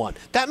in Week 1?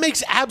 That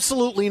makes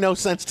absolutely no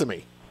sense to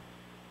me.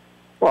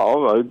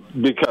 Well,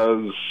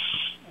 because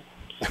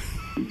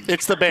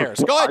it's the Bears.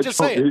 Go ahead, just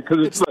say it.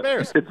 Because it's the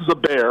Bears. It's the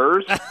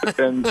Bears,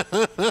 and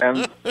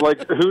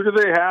like, who do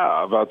they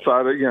have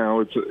outside of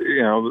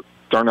it's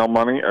Darnell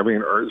Mooney? I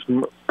mean,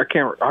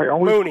 I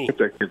always Mooney.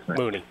 Forget that kid's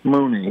name.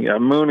 Mooney. Yeah,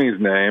 Mooney's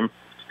name.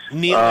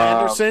 Neil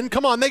Anderson.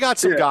 Come on, they got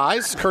some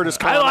guys. Curtis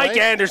Conway. I like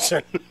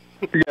Anderson.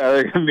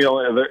 Yeah,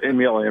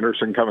 Neil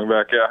Anderson coming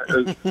back.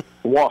 Yeah,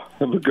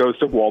 the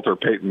ghost of Walter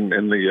Payton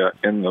in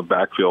the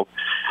backfield.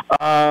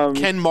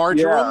 Ken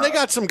Marjoram. They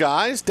got some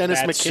guys. Dennis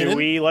McKinnon.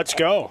 Suey, let's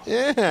go.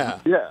 Yeah.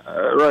 Yeah.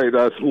 Right.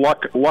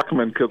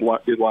 Luckman could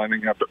be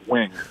lining up at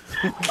wing.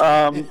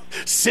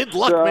 Sid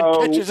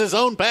Luckman catches his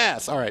own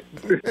pass. All right.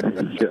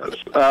 Yes.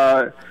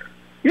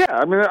 Yeah.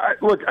 I mean,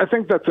 I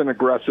think that's an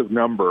aggressive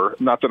number.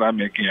 Not that I'm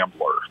a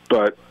gambler,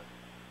 but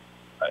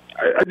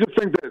I just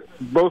think that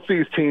both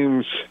these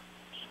teams.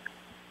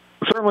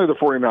 Certainly the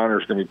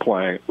 49ers going to be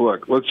playing.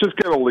 Look, let's just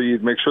get a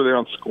lead, make sure they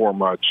don't score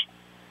much.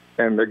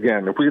 And,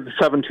 again, if we get to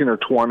 17 or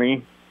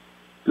 20,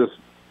 just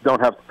don't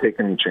have to take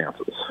any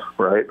chances,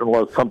 right,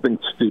 unless something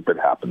stupid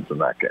happens in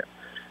that game.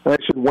 And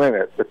they should win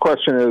it. The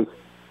question is,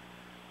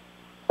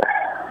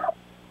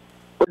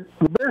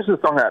 the Bears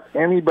just don't have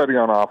anybody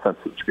on offense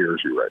that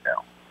scares you right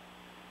now.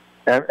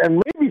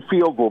 And maybe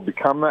Field will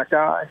become that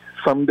guy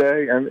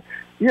someday. And,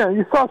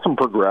 you saw some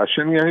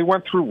progression. He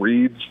went through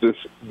reads this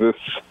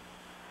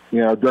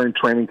during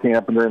training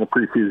camp and during the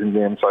preseason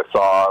games I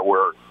saw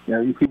where,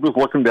 he was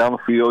looking down the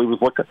field. He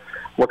was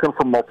looking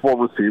for multiple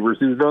receivers.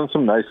 He was doing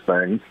some nice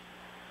things.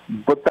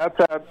 But that's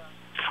at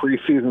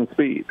preseason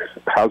speed.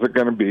 How's it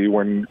going to be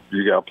when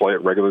you got to play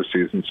at regular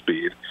season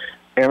speed?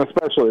 And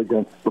especially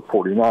against the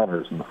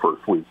 49ers in the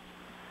first week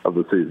of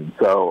the season.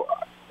 So,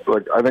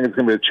 I think it's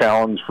going to be a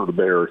challenge for the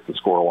Bears to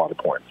score a lot of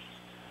points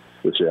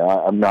this year.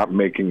 I'm not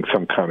making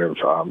some kind of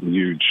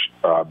huge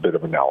bit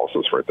of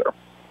analysis right there.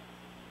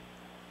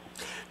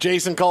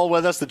 Jason Cole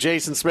with us. The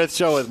Jason Smith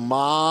Show with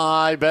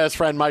my best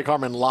friend Mike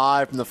Harmon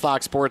live from the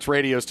Fox Sports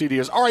Radio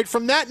studios. All right,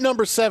 from that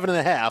number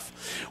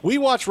 7.5, we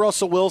watched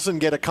Russell Wilson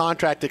get a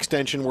contract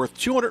extension worth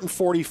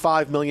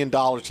 $245 million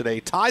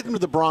today, tied them to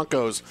the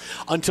Broncos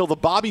until the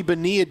Bobby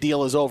Bonilla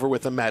deal is over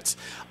with the Mets.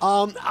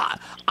 I'm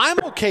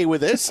okay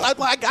with this.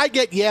 I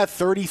get,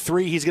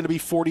 33. He's going to be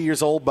 40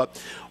 years old, but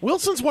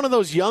Wilson's one of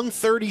those young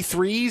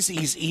 33s.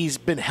 He's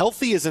been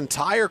healthy his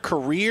entire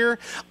career.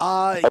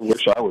 I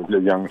wish I was a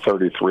young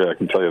 33. I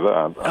can tell you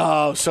that.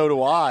 Oh, so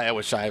do I. I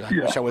wish I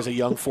was a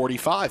young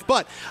 45.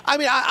 But, I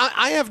mean,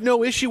 I have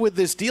no issue with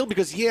this deal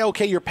because,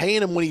 you're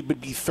paying him when he would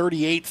be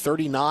 38,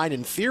 39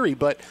 in theory.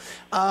 But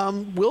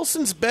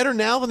Wilson's better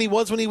now than he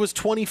was when he was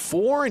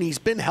 24, and he's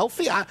been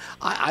healthy.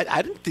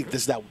 I didn't think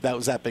that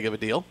was that big of a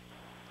deal.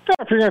 Yeah,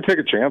 if you're going to take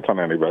a chance on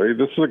anybody,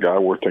 this is a guy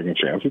worth taking a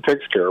chance. He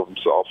takes care of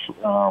himself.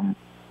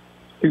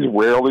 He's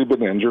rarely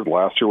been injured.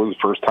 Last year was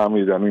the first time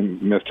he'd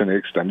missed any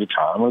extended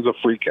time. It was a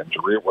freak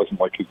injury. It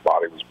wasn't like his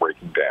body was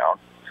breaking down.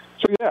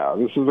 So,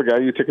 this is a guy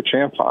you take a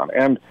chance on.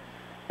 And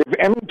if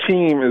any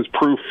team is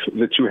proof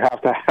that you have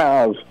to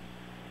have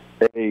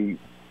a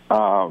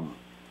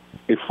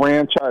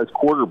franchise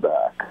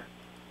quarterback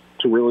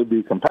to really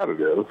be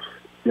competitive,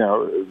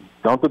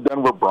 don't the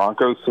Denver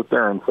Broncos sit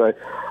there and say,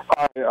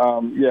 hi,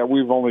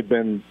 we've only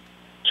been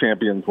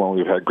champions when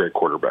we've had great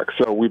quarterbacks,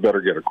 so we better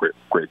get a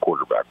great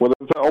quarterback, whether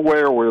it's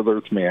Elway or whether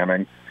it's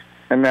Manning.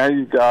 And now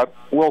you've got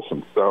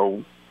Wilson.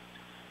 So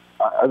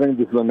I think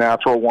this is a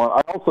natural one.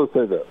 I also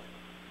say this.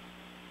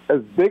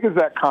 As big as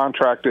that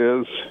contract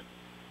is,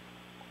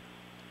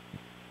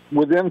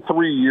 within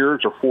 3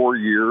 years or 4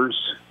 years,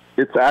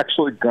 it's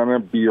actually going to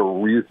be a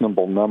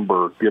reasonable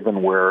number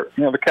given where,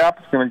 the cap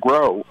is going to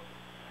grow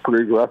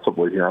pretty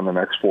aggressively here in the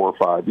next 4 or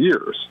 5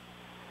 years.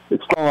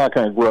 It's still not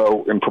going to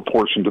grow in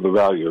proportion to the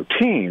value of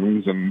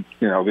teams, and,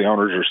 the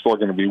owners are still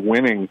going to be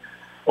winning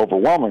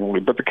overwhelmingly,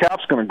 but the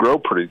cap's going to grow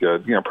pretty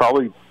good,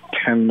 probably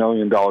 $10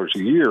 million a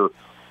year.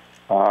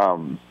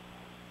 So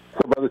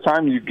by the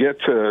time you get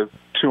to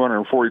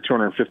 $240,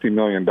 $250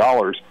 million,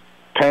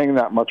 paying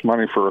that much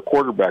money for a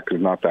quarterback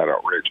is not that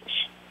outrageous.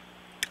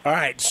 All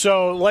right,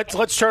 so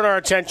let's turn our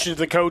attention to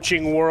the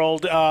coaching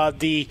world.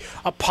 The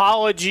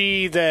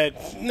apology that,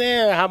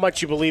 how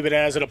much you believe it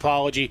as an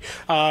apology,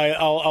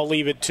 I'll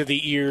leave it to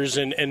the ears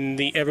and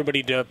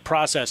everybody to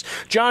process.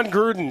 John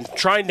Gruden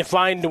trying to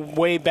find a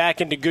way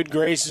back into good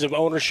graces of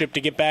ownership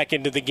to get back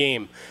into the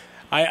game.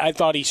 I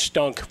thought he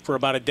stunk for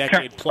about a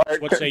decade plus.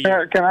 What say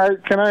you? Can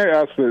I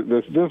ask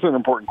this? This is an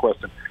important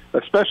question,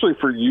 especially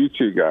for you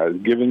two guys,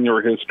 given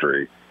your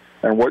history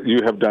and what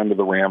you have done to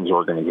the Rams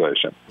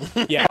organization.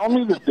 Yeah. Tell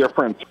me the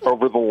difference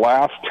over the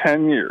last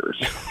 10 years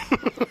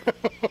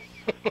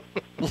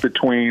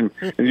between,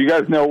 and you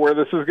guys know where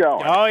this is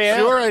going. Oh, yeah.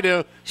 Sure I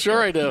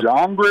do.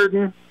 John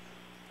Gruden,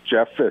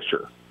 Jeff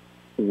Fisher.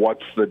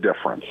 What's the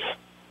difference?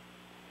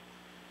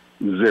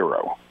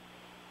 Zero.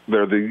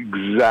 They're the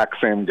exact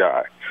same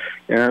guy.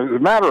 And as a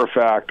matter of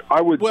fact, I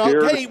would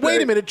dare to say,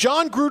 wait a minute.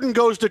 John Gruden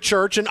goes to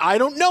church, and I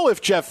don't know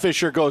if Jeff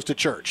Fisher goes to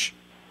church.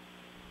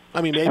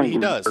 I mean, maybe he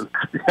does.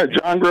 Yeah,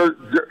 John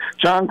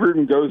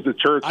Gruden goes to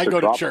church I to go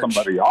to drop church.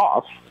 somebody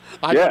off.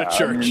 I go to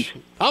church.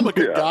 I'm a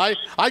good guy.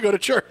 I go to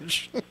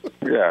church.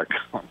 Yeah,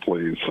 come on,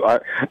 please.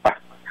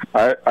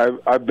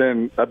 I've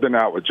been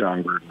out with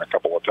John Gruden a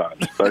couple of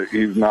times, but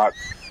he's not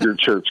your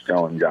church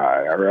going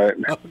guy. All right.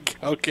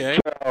 Okay.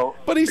 So,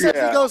 but he says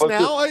he goes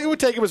now. I would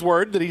take him his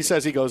word that he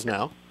says he goes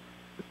now.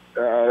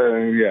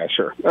 Yeah,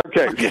 sure.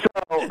 Okay.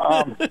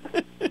 So,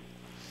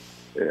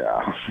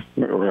 yeah,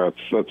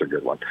 that's a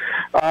good one.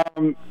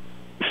 So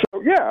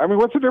yeah, I mean,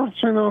 what's the difference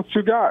between those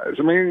two guys?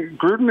 I mean,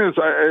 Gruden is,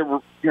 I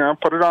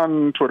put it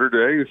on Twitter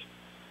today.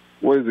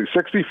 Was he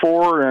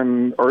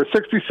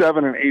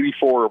 67 and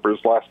 84 over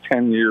his last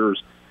 10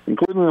 years,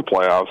 including the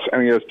playoffs,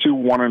 and he has 2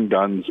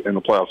 one-and-dones in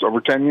the playoffs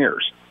over 10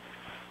 years.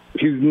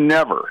 He's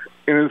never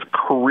in his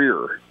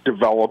career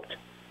developed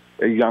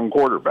a young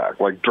quarterback,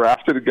 like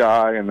drafted a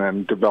guy and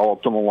then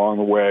developed him along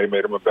the way,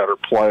 made him a better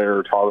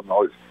player, taught him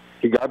all these.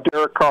 He got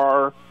Derek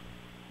Carr,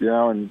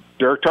 and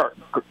Derek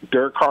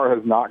Carr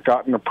has not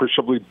gotten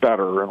appreciably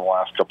better in the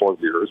last couple of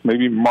years,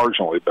 maybe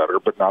marginally better,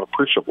 but not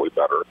appreciably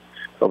better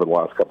over the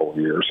last couple of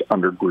years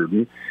under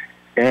Gruden.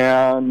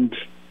 And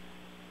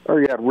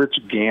you had Rich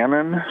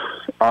Gannon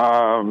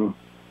and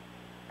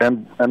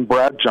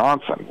Brad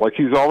Johnson. Like,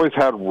 he's always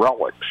had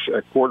relics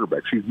at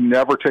quarterbacks. He's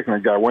never taken a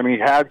guy. When he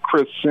had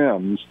Chris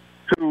Sims,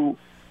 who,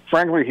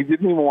 frankly, he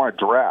didn't even want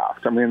to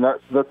draft. I mean,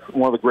 that's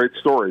one of the great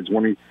stories.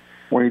 When he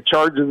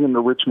charges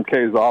into Rich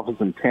McKay's office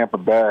in Tampa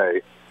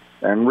Bay,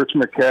 and Rich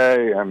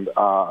McKay and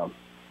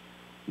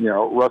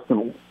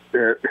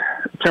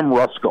Tim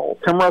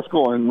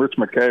Ruskell and Rich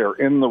McKay are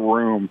in the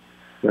room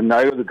the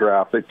night of the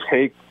draft. They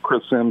take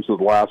Chris Sims with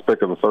the last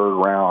pick of the third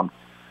round,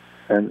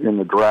 and in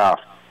the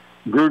draft,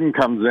 Gruden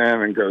comes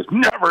in and goes,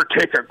 "Never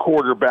take a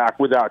quarterback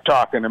without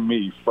talking to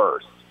me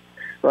first."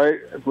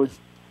 Right?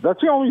 That's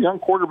the only young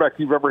quarterback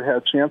you've ever had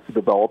a chance to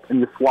develop,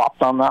 and you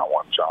flopped on that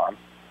one, John.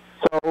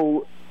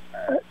 So,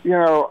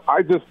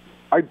 I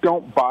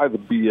don't buy the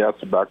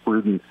BS about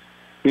Gruden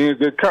being a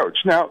good coach.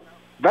 Now,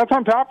 that's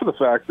on top of the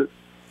fact that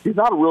he's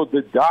not a real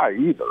good guy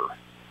either.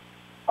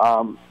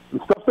 The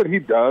stuff that he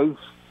does,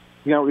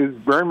 is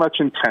very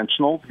much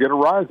intentional to get a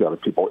rise out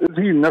of people. Is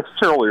he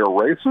necessarily a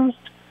racist?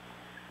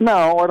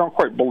 No, I don't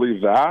quite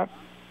believe that,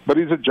 but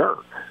he's a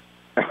jerk.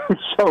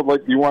 So,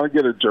 you want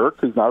to get a jerk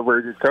who's not a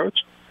very good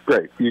coach?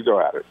 Great, you go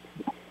at it.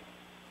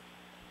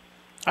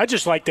 I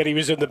just like that he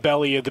was in the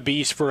belly of the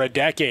beast for a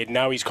decade.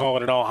 Now he's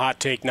calling it all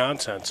hot take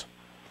nonsense.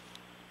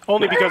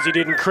 Only because he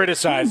didn't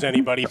criticize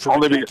anybody for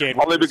a decade.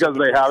 Only because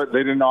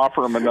they didn't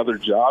offer him another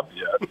job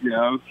yet. It's like,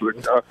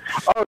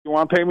 you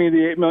want to pay me the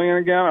 $8 million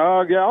again?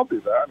 Oh, yeah, I'll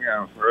do that.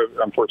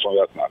 Unfortunately,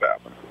 that's not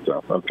happening.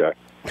 So, okay.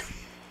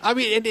 I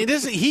mean,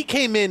 he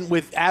came in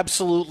with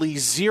absolutely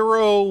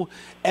zero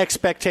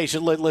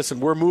expectation. Listen,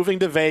 we're moving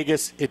to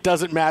Vegas. It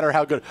doesn't matter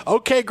how good.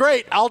 Okay,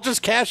 great. I'll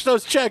just cash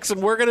those checks,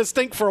 and we're going to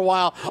stink for a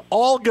while.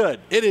 All good.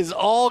 It is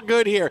all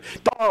good here.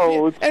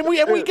 And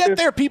we get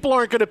there. People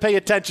aren't going to pay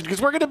attention because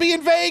we're going to be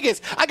in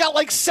Vegas. I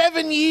got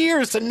 7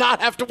 years to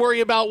not have to worry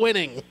about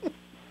winning.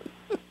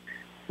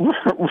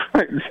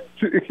 Right.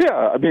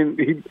 Yeah, I mean,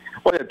 he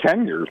had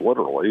 10 years,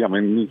 literally. I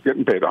mean, he's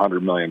getting paid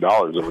 $100 million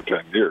over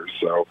 10 years.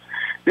 So,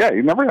 yeah,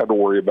 he never had to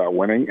worry about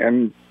winning,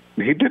 and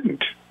he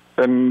didn't.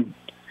 And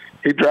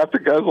he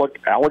drafted guys like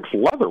Alex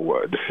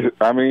Leatherwood.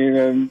 I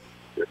mean,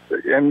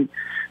 and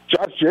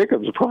Josh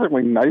Jacobs, a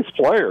perfectly nice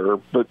player,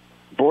 but,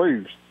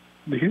 boy,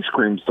 he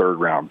screams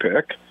third-round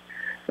pick.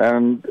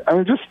 And, I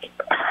mean,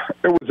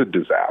 it was a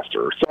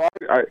disaster. So,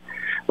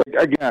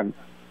 again,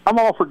 I'm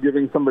all for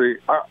giving somebody,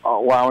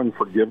 allowing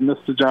forgiveness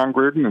to John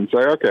Gruden and say,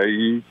 okay,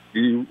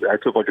 you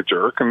acted like a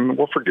jerk, and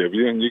we'll forgive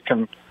you, and you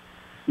can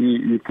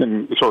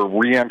sort of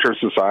re-enter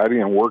society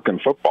and work in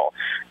football.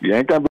 You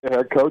ain't going to be a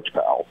head coach,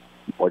 pal.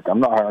 I'm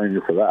not hiring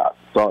you for that.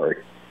 Sorry.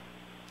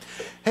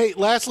 Hey,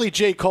 lastly,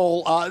 J.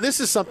 Cole, this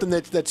is something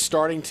that's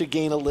starting to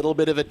gain a little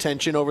bit of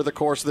attention over the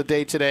course of the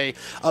day today.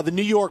 The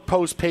New York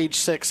Post, page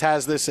 6,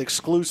 has this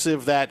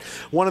exclusive that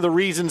one of the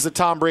reasons that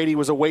Tom Brady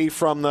was away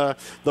from the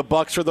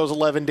Bucs for those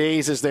 11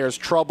 days is there's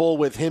trouble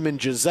with him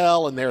and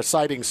Giselle, and they're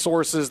citing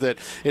sources that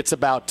it's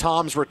about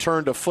Tom's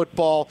return to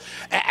football.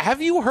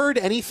 Have you heard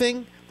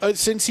anything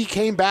since he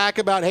came back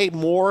about,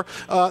 more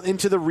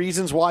into the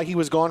reasons why he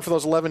was gone for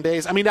those 11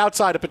 days? I mean,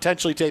 outside of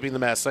potentially taping The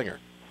Masked Singer.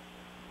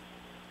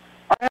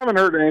 I haven't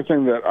heard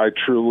anything that I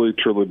truly,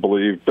 truly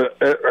believe,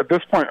 but at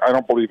this point, I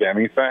don't believe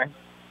anything.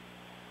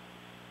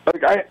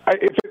 Like,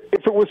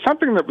 if it was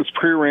something that was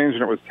prearranged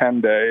and it was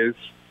 10 days,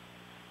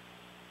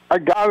 I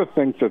got to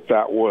think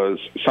that was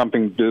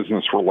something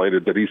business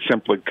related that he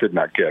simply could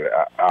not get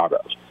out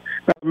of.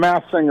 Now, The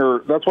Masked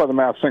Singer, that's why The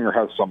Masked Singer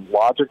has some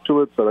logic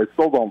to it, but I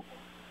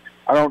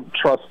don't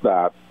trust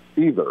that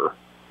either.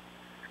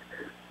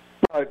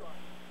 But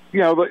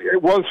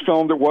it was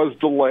filmed. It was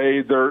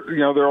delayed. There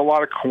are a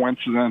lot of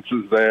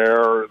coincidences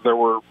there.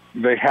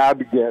 They had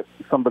to get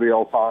somebody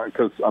else on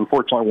because,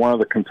 unfortunately, one of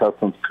the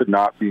contestants could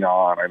not be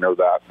on. I know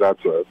that.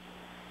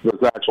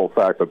 There's actual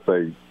fact that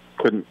they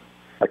couldn't.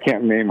 I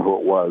can't name who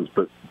it was,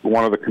 but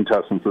one of the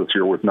contestants this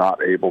year was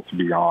not able to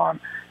be on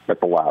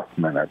at the last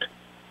minute.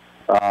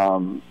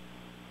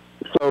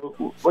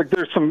 So,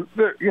 there's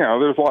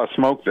there's a lot of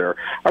smoke there.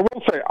 I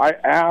will say, I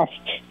asked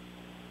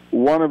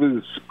one of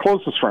his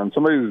closest friends,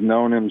 somebody who's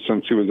known him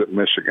since he was at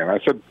Michigan. I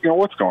said,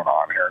 what's going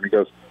on here? And he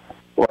goes,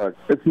 look,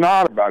 it's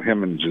not about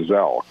him and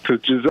Giselle, because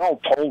Giselle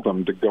told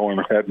him to go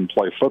ahead and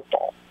play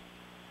football.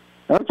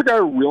 And that's a guy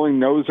who really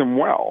knows him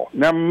well.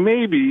 Now,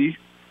 maybe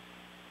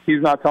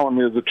he's not telling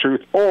me the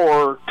truth,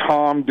 or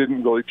Tom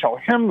didn't really tell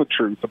him the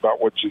truth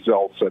about what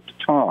Giselle said to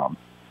Tom.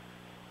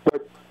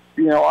 But,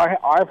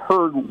 I've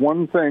heard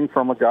one thing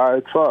from a guy I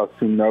trust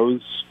who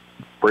knows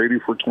Brady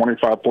for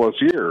 25-plus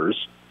years,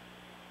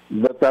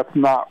 that's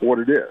not what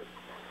it is.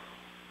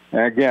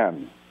 And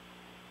again,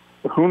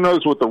 who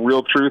knows what the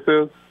real truth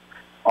is?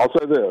 I'll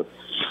say this: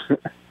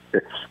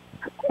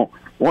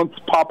 once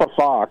Papa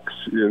Fox,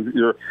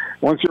 your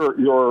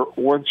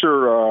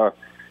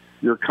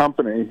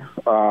company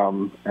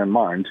and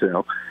mine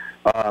too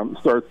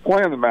starts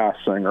playing The Masked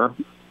Singer,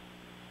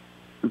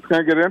 it's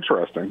going to get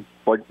interesting.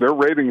 Like, their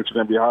ratings are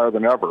going to be higher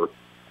than ever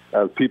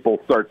as people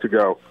start to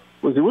go,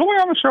 was he really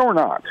on the show or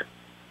not?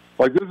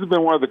 Like, this has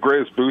been one of the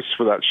greatest boosts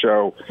for that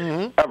show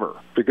ever,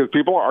 because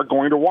people are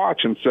going to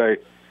watch and say,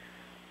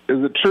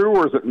 is it true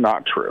or is it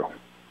not true?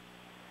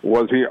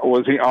 Was he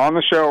on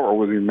the show or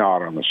was he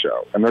not on the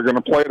show? And they're going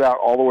to play it out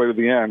all the way to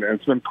the end, and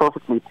it's been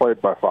perfectly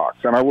played by Fox.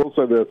 And I will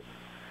say this,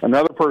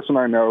 another person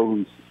I know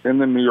who's in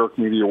the New York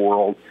media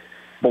world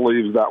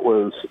believes that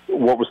was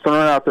what was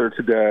thrown out there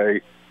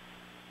today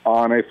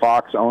on a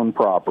Fox-owned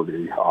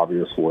property,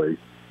 obviously,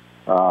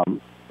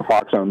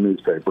 Fox-owned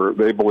newspaper.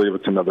 They believe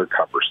it's another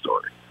cover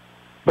story.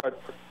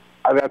 But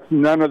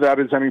none of that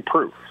is any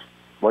proof.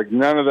 Like,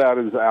 none of that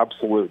is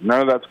absolute.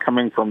 None of that's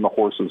coming from the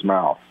horse's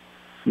mouth.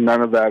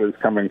 None of that is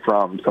coming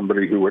from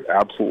somebody who would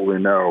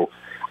absolutely know,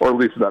 or at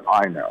least that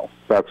I know.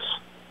 That's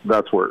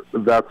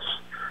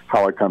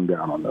how I come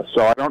down on this.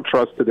 So I don't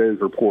trust today's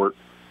report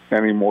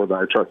any more than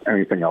I trust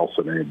anything else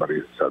that anybody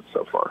has said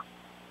so far.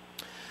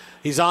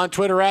 He's on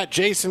Twitter at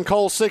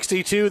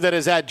JasonCole62. That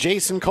is at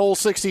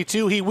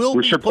JasonCole62.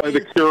 We should play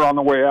The Cure on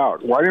the way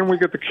out. Why didn't we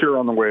get The Cure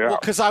on the way out? Well,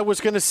 because I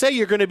was going to say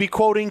you're going to be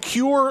quoting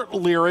Cure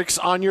lyrics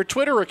on your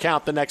Twitter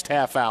account the next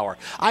half hour.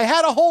 I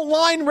had a whole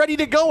line ready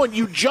to go, and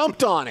you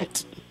jumped on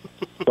it.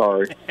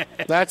 Sorry.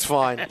 That's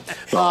fine.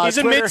 He's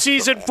in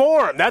mid-season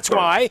form. That's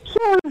why.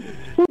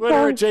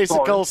 Twitter at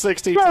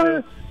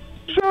JasonCole62.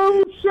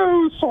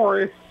 So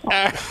sorry.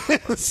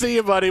 See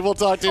you, buddy. We'll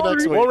talk to you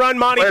next week. We'll run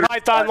Monty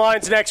Python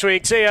lines next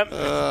week. See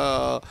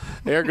ya.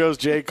 There goes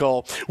J.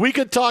 Cole. We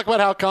could talk about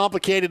how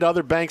complicated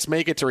other banks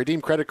make it to redeem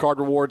credit card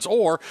rewards,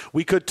 or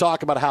we could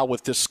talk about how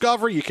with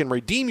Discover you can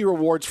redeem your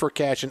rewards for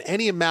cash in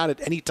any amount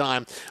at any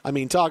time. I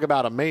mean, talk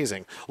about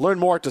amazing. Learn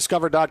more at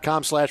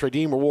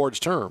discover.com/redeem rewards.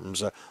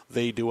 Terms,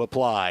 they do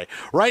apply.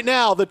 Right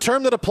now, the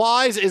term that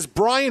applies is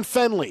Brian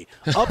Fenley,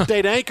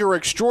 update anchor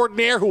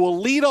extraordinaire, who will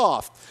lead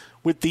off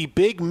with the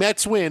big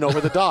Mets win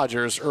over the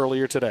Dodgers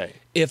earlier today.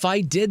 If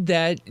I did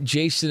that,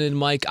 Jason and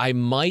Mike, I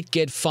might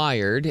get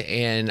fired,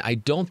 and I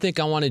don't think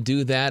I want to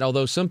do that,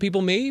 although some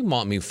people may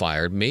want me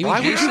fired. Maybe.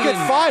 Why would you get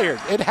fired?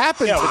 It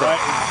happened today.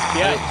 Right.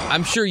 Yeah.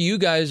 I'm sure you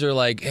guys are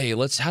like, hey,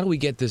 how do we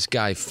get this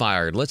guy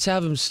fired? Let's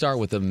have him start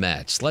with the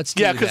Mets. Let's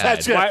do that.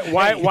 That's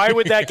why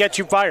would that get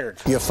you fired?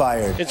 You're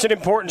fired. It's an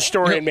important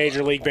story in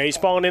Major League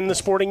Baseball and in the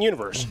sporting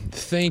universe.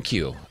 Thank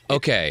you.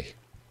 Okay.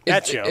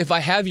 Gotcha. If I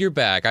have your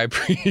back, I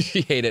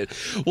appreciate it.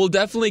 We'll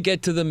definitely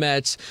get to the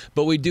Mets,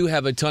 but we do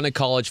have a ton of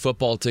college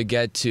football to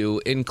get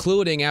to,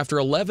 including, after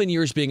 11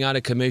 years being out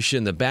of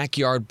commission, the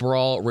backyard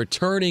brawl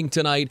returning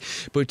tonight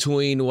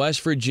between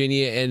West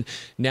Virginia and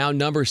now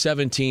number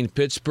 17,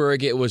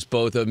 Pittsburgh. It was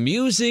both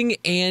amusing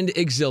and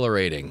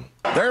exhilarating.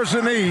 There's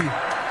the knee,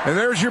 and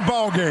there's your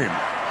ball game.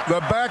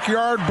 The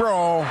backyard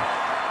brawl,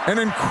 an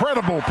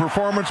incredible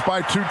performance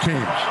by two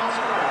teams.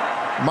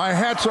 My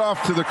hat's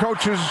off to the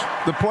coaches,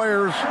 the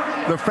players,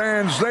 the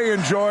fans. They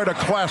enjoyed a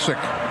classic,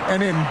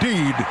 and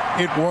indeed,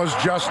 it was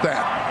just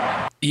that.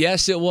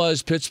 Yes, it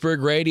was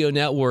Pittsburgh Radio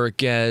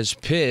Network as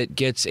Pitt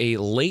gets a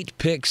late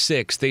pick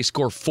six. They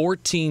score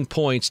 14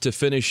 points to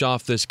finish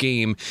off this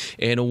game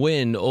and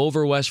win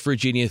over West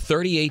Virginia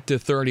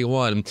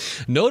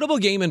 38-31. Notable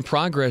game in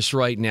progress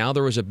right now.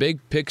 There was a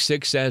big pick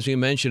six, as we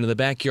mentioned, in the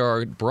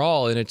backyard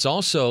brawl, and it's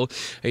also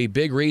a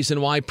big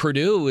reason why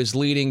Purdue is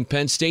leading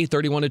Penn State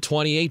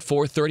 31-28,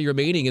 4:30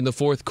 remaining in the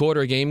fourth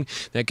quarter. Game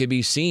that could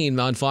be seen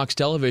on Fox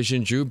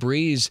Television. Drew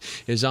Brees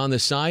is on the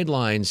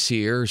sidelines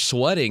here,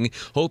 sweating,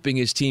 hoping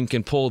his team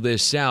can pull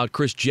this out.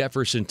 Chris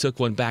Jefferson took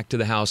one back to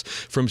the house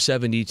from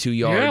 72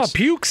 yards. Yeah,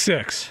 puke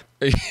six.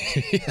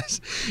 Yes,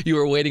 you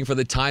were waiting for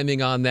the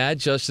timing on that,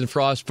 Justin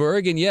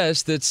Frostberg, and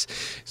yes, that's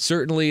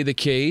certainly the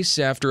case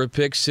after a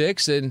pick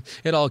six, and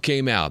it all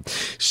came out.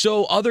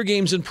 So other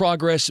games in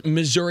progress,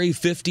 Missouri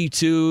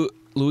 52,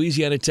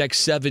 Louisiana Tech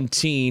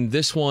 17.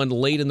 This one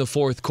late in the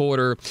fourth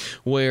quarter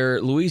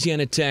where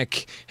Louisiana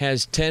Tech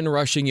has 10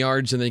 rushing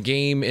yards in the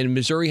game and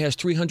Missouri has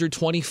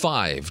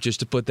 325,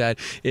 just to put that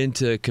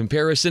into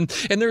comparison.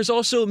 And there's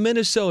also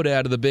Minnesota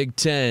out of the Big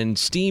Ten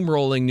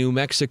steamrolling New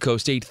Mexico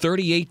State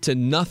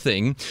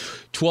 38-0.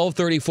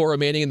 12:34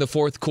 remaining in the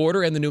fourth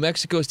quarter, and the New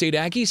Mexico State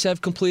Aggies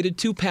have completed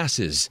 2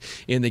 passes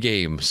in the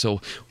game.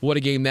 So what a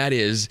game that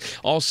is.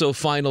 Also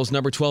finals,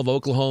 number 12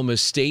 Oklahoma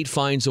State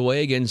finds a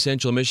way against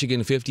Central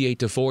Michigan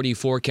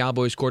 58-44.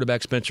 Cowboys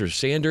quarterback Spencer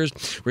Sanders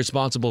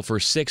responsible for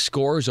 6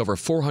 scores, over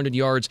 400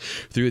 yards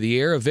through the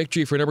air. A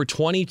victory for number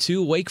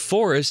 22 Wake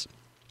Forest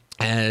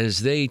as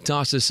they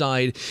toss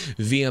aside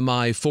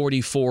VMI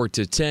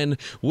 44-10.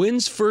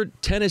 Wins for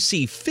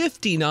Tennessee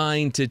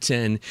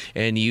 59-10,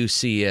 and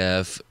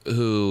UCF,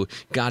 who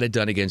got it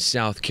done against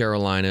South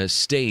Carolina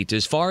State.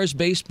 As far as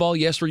baseball,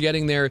 yes, we're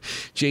getting there.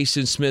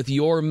 Jason Smith,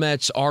 your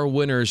Mets are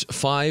winners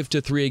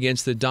 5-3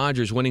 against the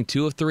Dodgers, winning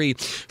 2 of 3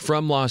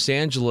 from Los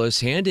Angeles,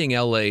 handing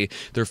LA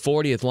their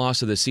 40th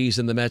loss of the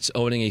season. The Mets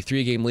owning a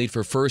 3-game lead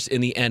for first in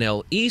the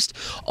NL East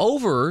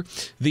over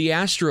the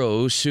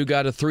Astros, who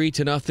got a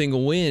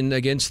 3-0 win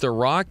against the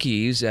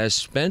Rockies as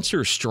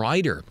Spencer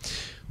Strider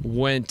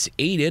went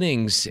 8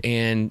 innings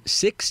and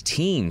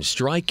 16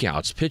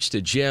 strikeouts, pitched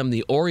a gem.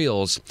 The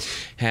Orioles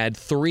had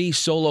 3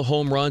 solo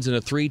home runs and a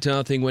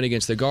 3-0 win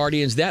against the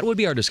Guardians. That would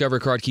be our Discover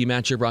Card Key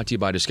matchup brought to you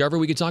by Discover.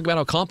 We could talk about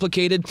how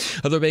complicated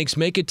other banks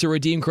make it to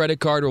redeem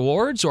credit card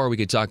rewards, or we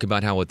could talk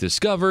about how with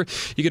Discover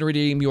you can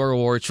redeem your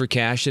rewards for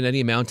cash in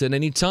any amount at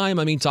any time.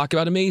 I mean, talk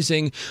about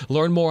amazing.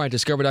 Learn more at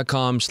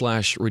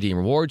discover.com/redeem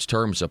rewards.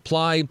 Terms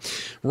apply.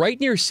 Right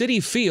near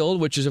Citi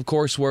Field, which is, of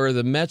course, where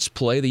the Mets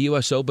play, the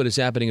U.S. Open is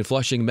happening in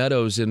Flushing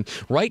Meadows, and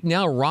right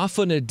now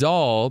Rafa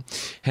Nadal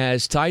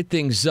has tied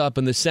things up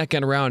in the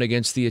second round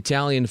against the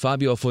Italian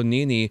Fabio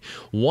Fognini,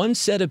 1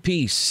 set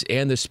apiece,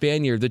 and the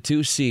Spaniard, the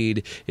 2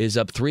 seed, is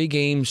up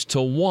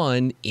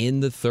 3-1 in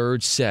the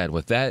third set.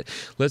 With that,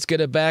 let's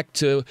get it back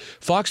to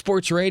Fox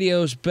Sports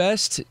Radio's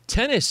best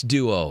tennis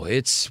duo.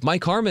 It's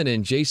Mike Harmon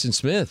and Jason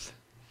Smith.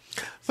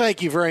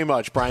 Thank you very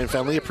much, Brian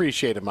Fenley.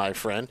 Appreciate it, my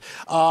friend.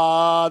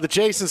 The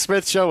Jason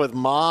Smith Show with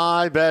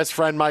my best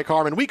friend, Mike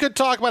Harmon. We could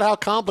talk about how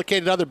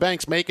complicated other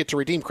banks make it to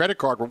redeem credit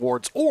card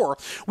rewards, or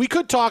we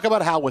could talk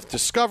about how with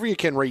Discover you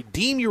can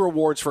redeem your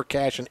rewards for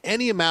cash in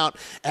any amount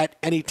at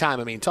any time.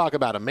 I mean, talk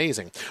about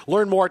amazing.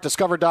 Learn more at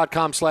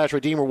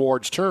discover.com/redeem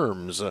rewards.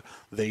 Terms,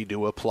 they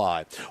do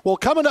apply. Well,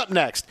 coming up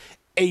next,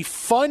 a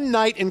fun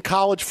night in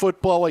college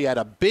football. We had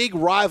a big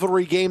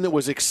rivalry game that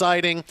was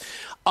exciting.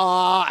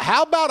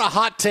 How about a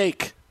hot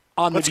take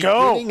on the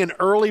beginning and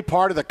early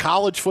part of the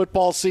college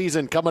football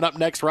season coming up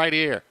next right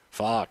here,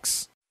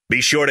 Fox?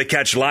 Be sure to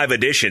catch live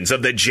editions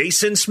of The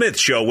Jason Smith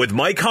Show with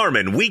Mike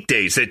Harmon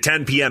weekdays at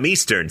 10 p.m.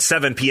 Eastern,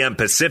 7 p.m.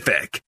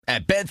 Pacific.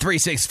 At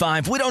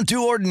Bet365, we don't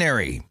do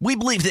ordinary. We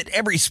believe that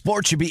every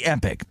sport should be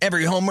epic.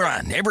 Every home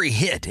run, every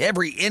hit,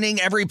 every inning,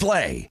 every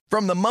play.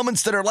 From the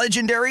moments that are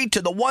legendary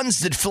to the ones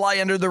that fly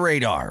under the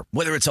radar.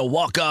 Whether it's a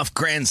walk-off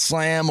grand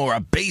slam or a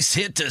base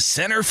hit to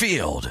center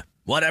field.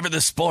 Whatever the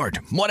sport,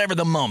 whatever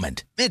the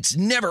moment, it's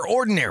never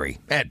ordinary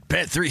at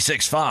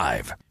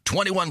Bet365.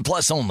 21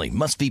 plus only.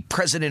 Must be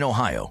present in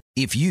Ohio.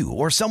 If you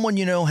or someone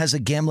you know has a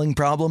gambling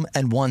problem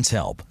and wants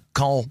help,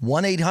 call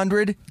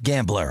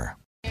 1-800-GAMBLER.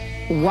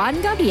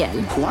 Juan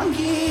Gabriel.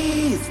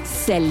 Juanquis.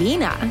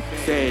 Selena.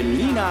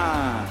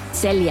 Selena.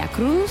 Celia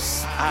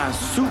Cruz.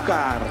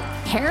 Azúcar.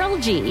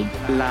 Harold G.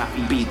 La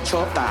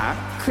Bichota.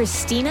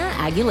 Christina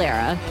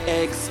Aguilera.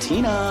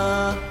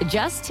 Ex-Tina.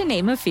 Just to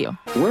name a few.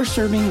 We're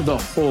serving the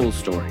whole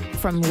story.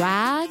 From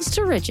rags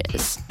to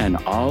riches. And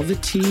all the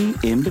tea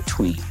in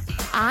between.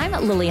 I'm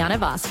Liliana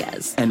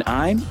Vasquez. And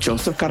I'm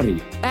Joseph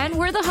Carrillo. And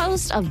we're the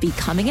host of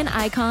Becoming an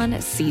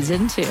Icon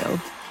Season 2.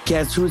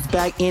 Guess who's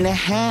back in the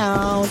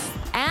house?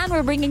 And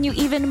we're bringing you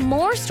even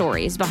more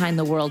stories behind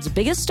the world's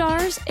biggest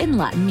stars in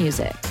Latin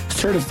music.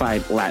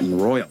 Certified Latin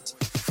royalty.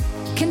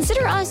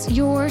 Consider us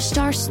your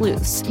star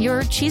sleuths,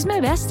 your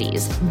chisme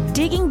besties,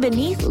 digging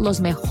beneath los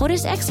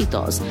mejores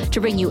éxitos to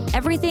bring you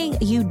everything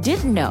you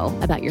didn't know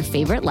about your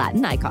favorite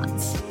Latin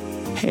icons.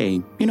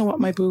 Hey, you know what,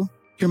 my boo?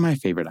 You're my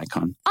favorite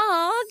icon.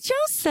 Aw,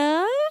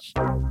 Joseph.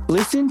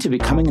 Listen to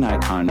Becoming an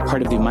Icon,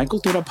 part of the Michael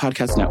Dura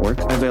Podcast Network,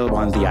 available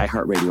on the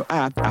iHeartRadio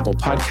app, Apple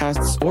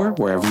Podcasts, or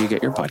wherever you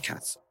get your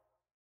podcasts.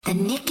 The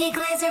Nikki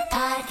Glaser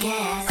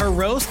Podcast. Her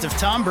roast of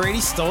Tom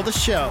Brady stole the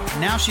show.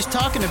 Now she's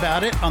talking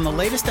about it on the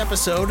latest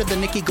episode of the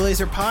Nikki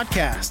Glaser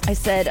Podcast. I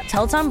said,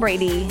 tell Tom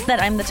Brady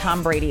that I'm the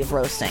Tom Brady of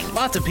roasting.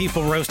 Lots of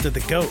people roasted the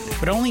GOAT,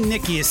 but only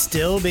Nikki is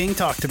still being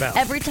talked about.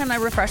 Every time I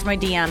refresh my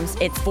DMs,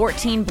 it's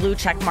 14 blue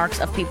check marks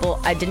of people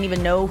I didn't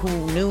even know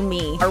who knew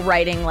me are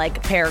writing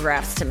like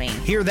paragraphs to me.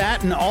 Hear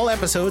that in all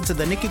episodes of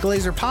the Nikki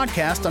Glaser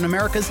Podcast on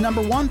America's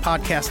 #1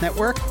 podcast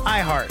network,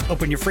 iHeart.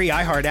 Open your free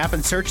iHeart app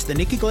and search the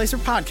Nikki Glaser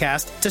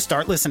Podcast to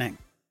start listening.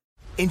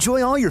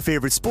 Enjoy all your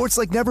favorite sports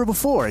like never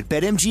before at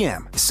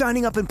BetMGM.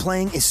 Signing up and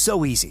playing is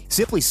so easy.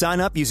 Simply sign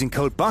up using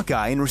code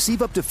Buckeye and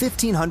receive up to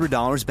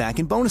 $1,500 back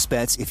in bonus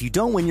bets if you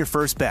don't win your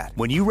first bet.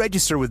 When you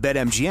register with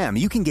BetMGM,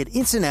 you can get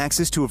instant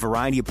access to a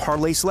variety of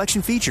parlay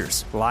selection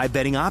features, live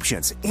betting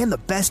options, and the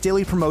best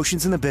daily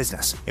promotions in the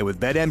business. And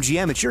with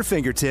BetMGM at your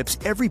fingertips,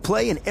 every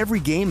play and every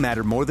game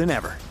matter more than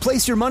ever.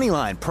 Place your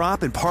moneyline,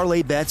 prop, and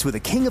parlay bets with the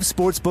king of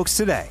sportsbooks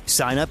today.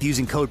 Sign up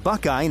using code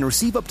Buckeye and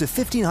receive up to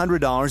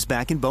 $1,500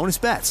 back in bonus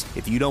bets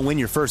if you don't win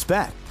your first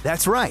bet.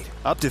 That's right,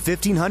 up to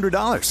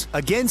 $1,500.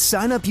 Again,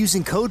 sign up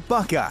using code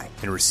Buckeye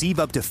and receive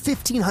up to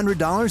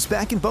 $1,500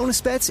 back in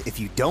bonus bets if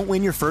you don't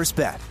win your first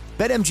bet.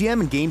 BetMGM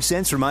and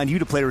GameSense remind you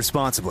to play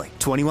responsibly.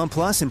 21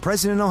 plus and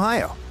present in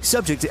Ohio.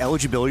 Subject to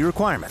eligibility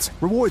requirements.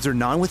 Rewards are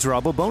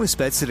non-withdrawable bonus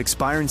bets that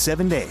expire in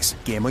 7 days.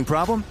 Gambling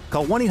problem?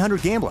 Call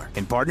 1-800-GAMBLER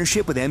in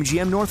partnership with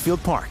MGM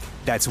Northfield Park.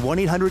 That's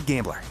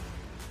 1-800-GAMBLER.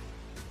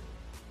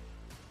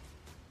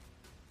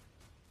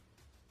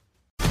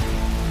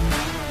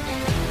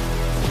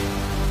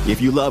 If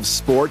you love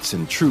sports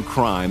and true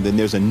crime, then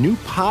there's a new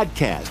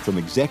podcast from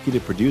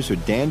executive producer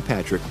Dan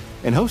Patrick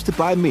and hosted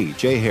by me,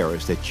 Jay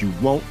Harris, that you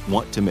won't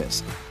want to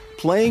miss.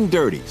 Playing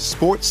Dirty: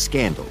 Sports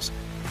Scandals.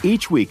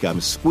 Each week, I'm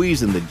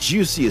squeezing the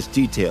juiciest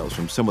details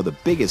from some of the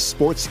biggest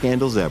sports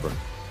scandals ever.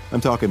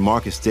 I'm talking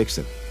Marcus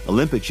Dixon,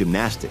 Olympic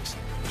gymnastics,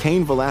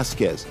 Cain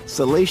Velasquez,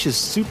 salacious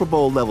Super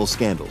Bowl-level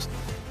scandals.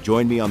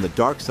 Join me on the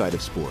dark side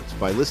of sports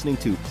by listening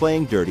to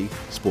Playing Dirty: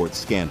 Sports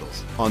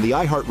Scandals on the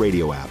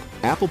iHeartRadio app,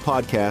 Apple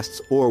Podcasts,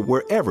 or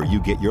wherever you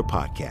get your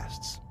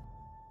podcasts.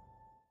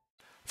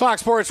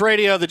 Fox Sports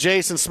Radio, The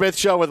Jason Smith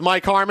Show with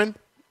Mike Harmon.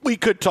 We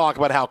could talk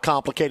about how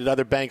complicated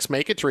other banks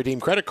make it to redeem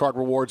credit card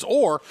rewards,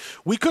 or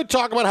we could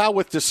talk about how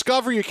with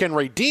Discover you can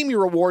redeem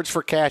your rewards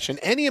for cash in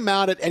any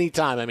amount at any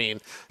time. I mean,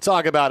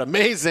 talk about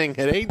amazing.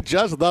 It ain't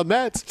just the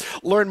Mets.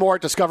 Learn more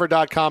at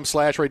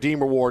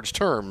discover.com/redeem rewards.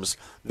 Terms,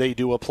 they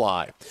do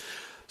apply.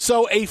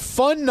 So a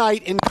fun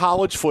night in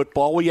college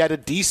football. We had a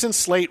decent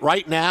slate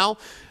right now.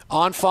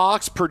 On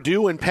Fox,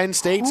 Purdue and Penn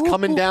State's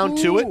coming down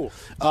to it.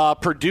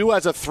 Purdue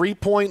has a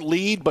 3-point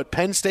lead, but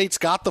Penn State's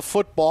got the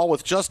football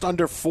with just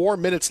under 4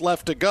 minutes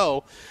left to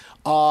go.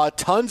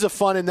 Tons of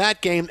fun in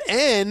that game.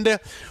 And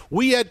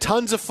we had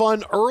tons of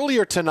fun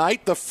earlier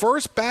tonight. The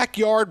first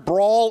backyard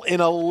brawl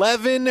in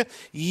 11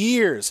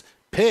 years.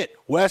 Pitt,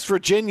 West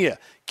Virginia,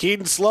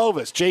 Keaton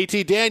Slovis,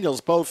 JT Daniels,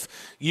 both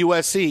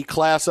USC,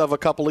 class of a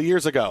couple of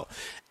years ago.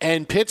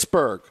 And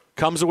Pittsburgh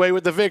comes away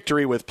with the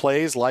victory with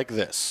plays like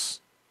this.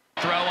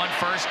 Throw on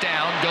first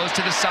down, goes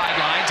to the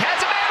sidelines,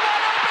 has a man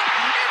wide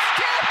open, it's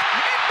tipped,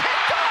 and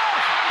picked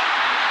off!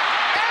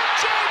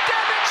 M.J.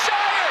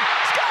 Devonshire,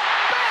 Scott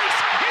Bass,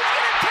 he's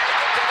going to take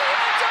it to the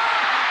end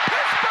zone!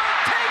 Pittsburgh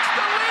takes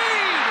the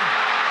lead!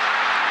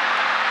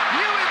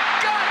 You have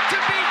got to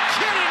be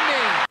kidding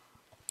me!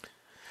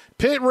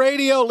 Pitt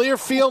Radio,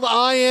 Learfield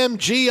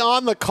IMG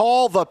on the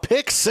call. The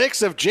pick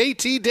six of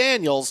JT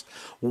Daniels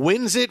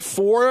wins it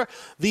for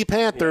the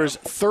Panthers,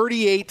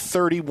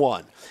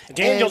 38-31.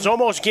 Daniels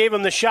almost gave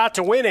him the shot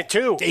to win it,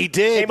 too. He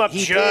did. Came up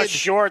just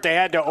short. They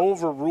had to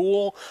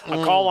overrule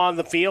a call on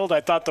the field. I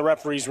thought the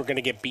referees were going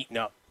to get beaten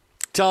up.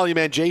 Telling you,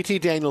 man,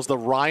 JT Daniels, the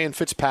Ryan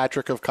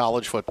Fitzpatrick of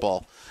college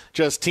football.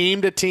 Just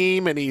team to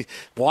team, and he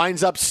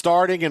winds up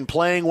starting and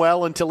playing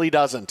well until he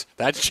doesn't.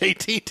 That's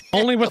JT Daniels.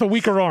 Only with a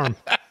weaker arm.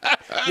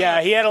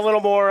 Yeah, he had a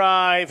little more,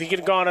 if he could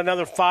have gone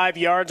another 5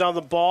 yards on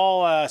the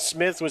ball,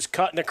 Smith was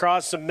cutting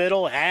across the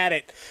middle, had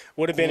it.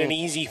 Would have been an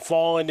easy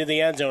fall into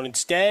the end zone.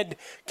 Instead,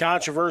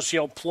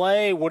 controversial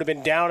play, would have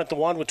been down at the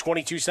 1 with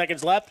 22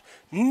 seconds left.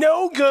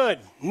 No good.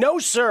 No,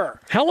 sir.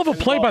 Hell of a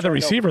play by the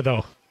receiver,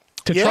 though.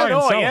 He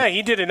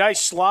did a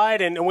nice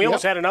slide, and we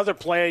almost had another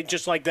play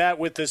just like that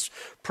with this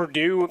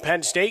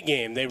Purdue-Penn State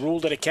game. They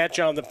ruled it a catch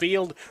on the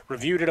field,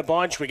 reviewed it a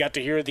bunch. We got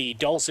to hear the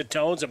dulcet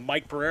tones of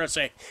Mike Pereira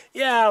say,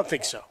 yeah, I don't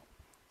think so.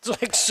 It's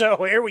like,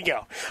 so here we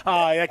go.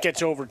 That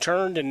gets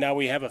overturned, and now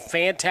we have a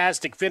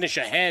fantastic finish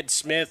ahead,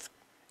 Smith.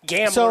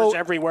 Gamblers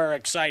everywhere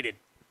excited.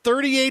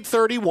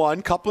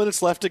 38-31, couple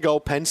minutes left to go.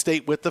 Penn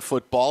State with the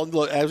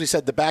football. As we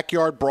said, the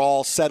backyard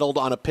brawl settled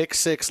on a pick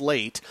six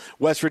late.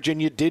 West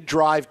Virginia did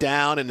drive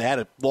down and had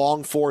a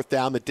long fourth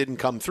down that didn't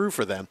come through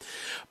for them.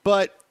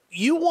 But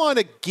you want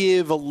to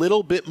give a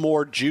little bit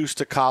more juice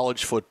to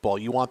college football.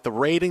 You want the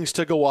ratings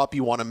to go up.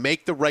 You want to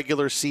make the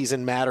regular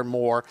season matter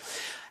more.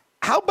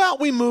 How about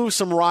we move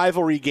some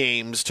rivalry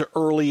games to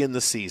early in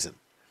the season?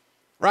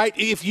 Right?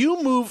 If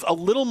you move a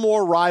little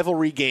more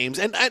rivalry games,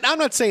 and I'm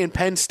not saying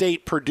Penn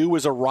State, Purdue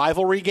is a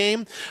rivalry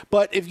game,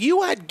 but if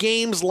you had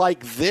games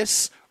like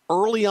this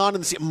early on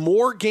in the season,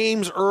 more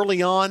games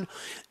early on,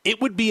 it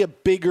would be a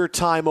bigger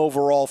time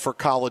overall for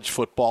college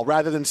football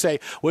rather than say,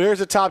 well, here's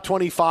the top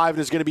 25 and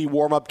there's going to be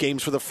warm-up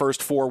games for the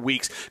first 4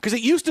 weeks. Because it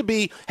used to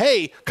be,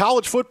 hey,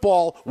 college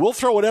football, we'll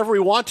throw whatever we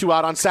want to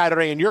out on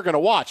Saturday and you're going to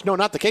watch. No,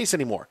 not the case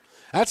anymore.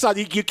 That's not.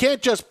 You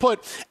can't just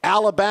put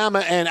Alabama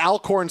and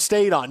Alcorn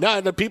State on.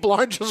 No, the people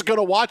aren't just going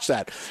to watch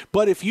that.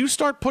 But if you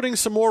start putting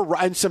some more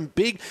and some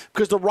big,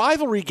 because the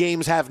rivalry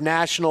games have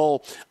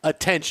national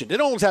attention. They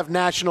don't always have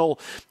national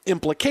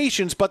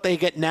implications, but they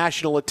get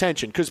national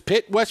attention. Because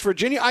Pitt, West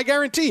Virginia, I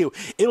guarantee you,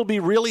 it'll be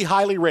really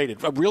highly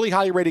rated. A really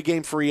highly rated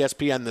game for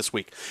ESPN this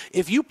week.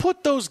 If you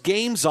put those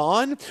games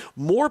on,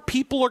 more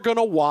people are going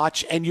to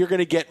watch, and you're going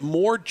to get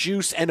more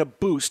juice and a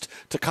boost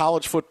to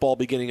college football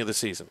beginning of the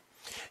season.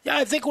 Yeah,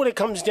 I think when it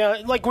comes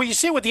down, like what you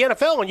see with the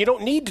NFL, and you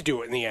don't need to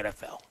do it in the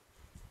NFL,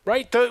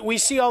 right? We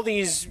see all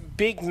these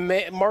big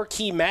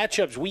marquee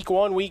matchups, week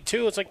 1, week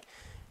 2. It's like,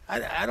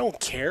 I don't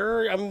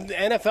care. The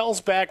NFL's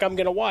back. I'm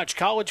going to watch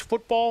college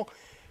football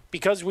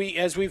because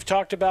as we've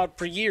talked about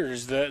for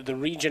years, the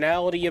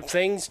regionality of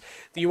things,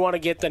 you want to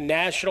get the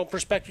national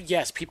perspective.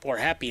 Yes, people are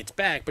happy it's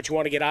back, but you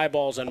want to get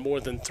eyeballs on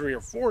more than 3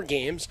 or 4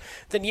 games.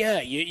 Then,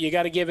 yeah, you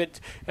got to give it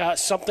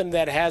something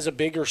that has a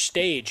bigger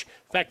stage.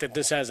 The fact that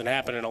this hasn't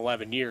happened in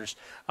 11 years,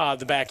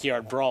 the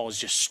backyard brawl is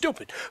just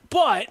stupid.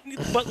 But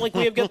like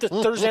we have got the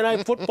Thursday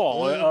night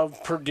football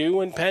of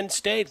Purdue and Penn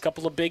State, a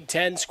couple of Big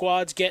Ten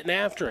squads getting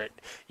after it.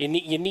 You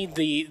need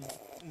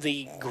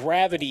the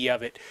gravity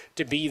of it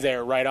to be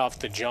there right off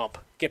the jump.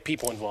 Get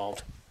people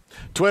involved.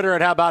 Twitter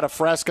at How About a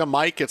Fresca,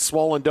 Mike at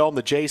Swollen Dome,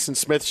 the Jason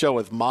Smith Show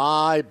with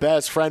my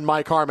best friend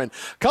Mike Harmon.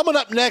 Coming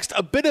up next,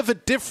 a bit of a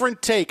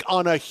different take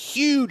on a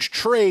huge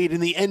trade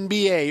in the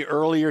NBA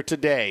earlier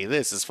today.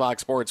 This is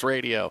Fox Sports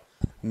Radio.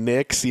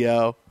 Knicks,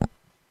 yo.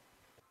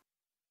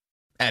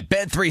 At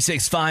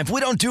Bet365, we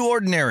don't do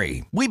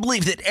ordinary. We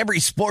believe that every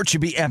sport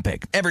should be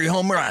epic. Every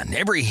home run,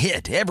 every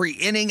hit, every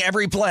inning,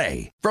 every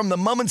play. From the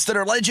moments that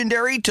are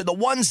legendary to the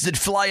ones that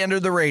fly under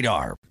the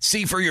radar.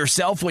 See for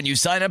yourself when you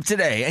sign up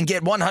today and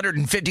get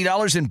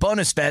 $150 in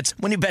bonus bets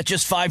when you bet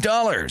just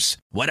 $5.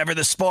 Whatever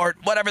the sport,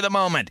 whatever the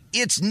moment,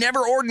 it's never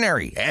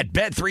ordinary at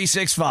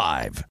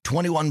Bet365.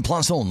 21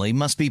 plus only.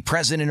 Must be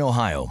present in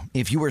Ohio.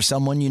 If you or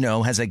someone you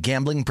know has a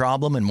gambling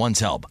problem and wants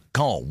help,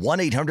 call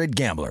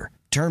 1-800-GAMBLER.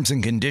 Terms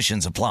and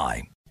conditions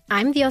apply.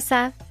 I'm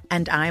Diosa.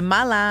 And I'm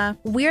Mala.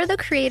 We're the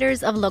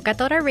creators of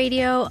Locatora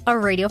Radio, a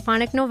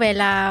radiophonic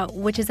novela,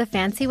 which is a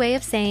fancy way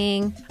of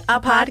saying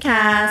a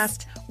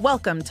podcast.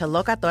 Welcome to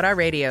Locatora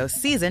Radio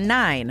Season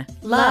 9.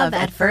 Love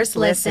at First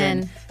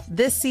Listen.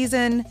 This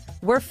season,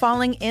 we're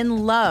falling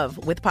in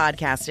love with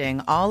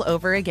podcasting all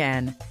over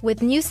again.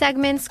 With new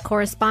segments,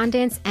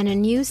 correspondence, and a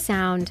new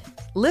sound.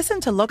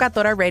 Listen to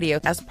Locatora Radio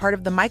as part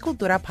of the My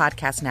Cultura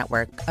Podcast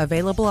Network,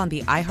 available on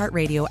the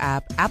iHeartRadio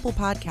app, Apple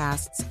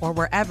Podcasts, or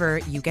wherever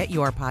you get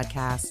your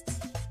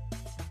podcasts.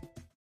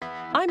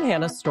 I'm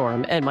Hannah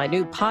Storm, and my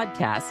new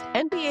podcast,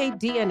 NBA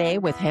DNA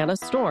with Hannah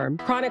Storm,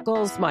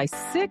 chronicles my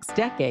 6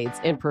 decades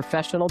in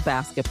professional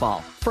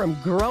basketball. From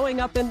growing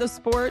up in the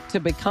sport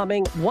to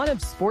becoming one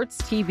of sports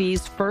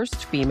TV's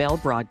first female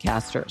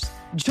broadcasters.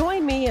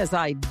 Join me as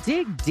I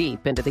dig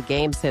deep into the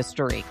game's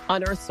history,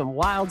 unearth some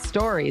wild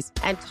stories,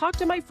 and talk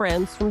to my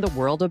friends from the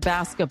world of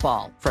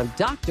basketball, from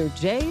Dr.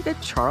 J to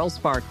Charles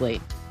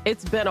Barkley.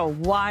 It's been a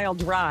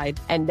wild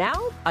ride, and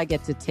now I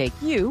get to take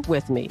you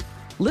with me.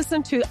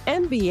 Listen to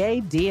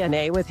NBA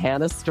DNA with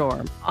Hannah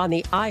Storm on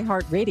the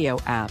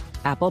iHeartRadio app,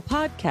 Apple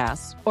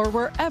Podcasts, or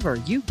wherever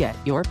you get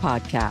your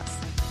podcasts.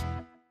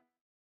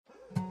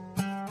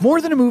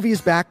 More Than a Movie is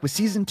back with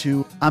Season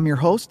 2. I'm your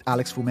host,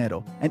 Alex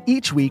Fumero, and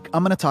each week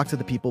I'm going to talk to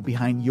the people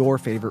behind your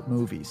favorite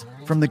movies.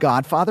 From The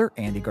Godfather,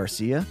 Andy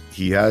Garcia.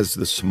 He has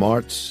the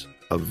smarts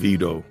of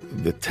Vito,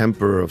 the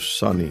temper of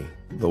Sonny,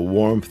 the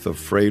warmth of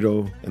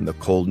Fredo, and the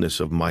coldness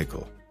of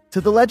Michael. To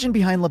the legend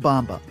behind La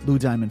Bamba, Lou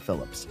Diamond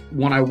Phillips.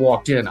 When I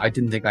walked in, I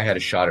didn't think I had a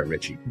shot at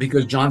Richie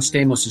because John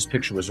Stamos'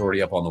 picture was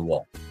already up on the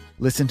wall.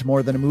 Listen to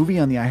More Than a Movie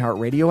on the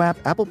iHeartRadio app,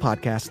 Apple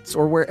Podcasts,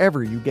 or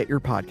wherever you get your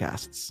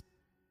podcasts.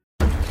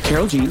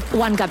 Karol G,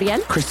 Juan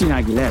Gabriel,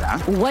 Christina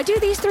Aguilera. What do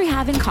these 3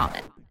 have in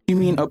common? You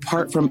mean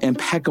apart from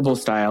impeccable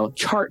style,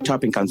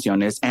 chart-topping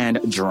canciones,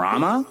 and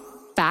drama?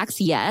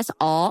 Facts, yes,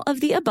 all of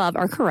the above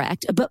are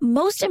correct, but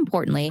most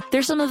importantly,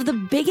 they're some of the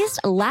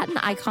biggest Latin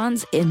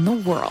icons in the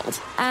world.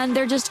 And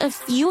they're just a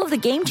few of the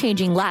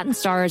game-changing Latin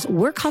stars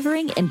we're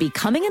covering in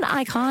Becoming an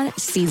Icon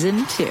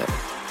Season 2.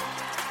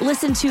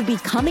 Listen to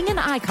Becoming an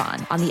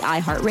Icon on the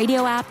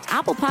iHeartRadio app,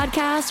 Apple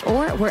Podcasts,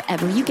 or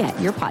wherever you get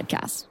your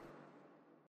podcasts.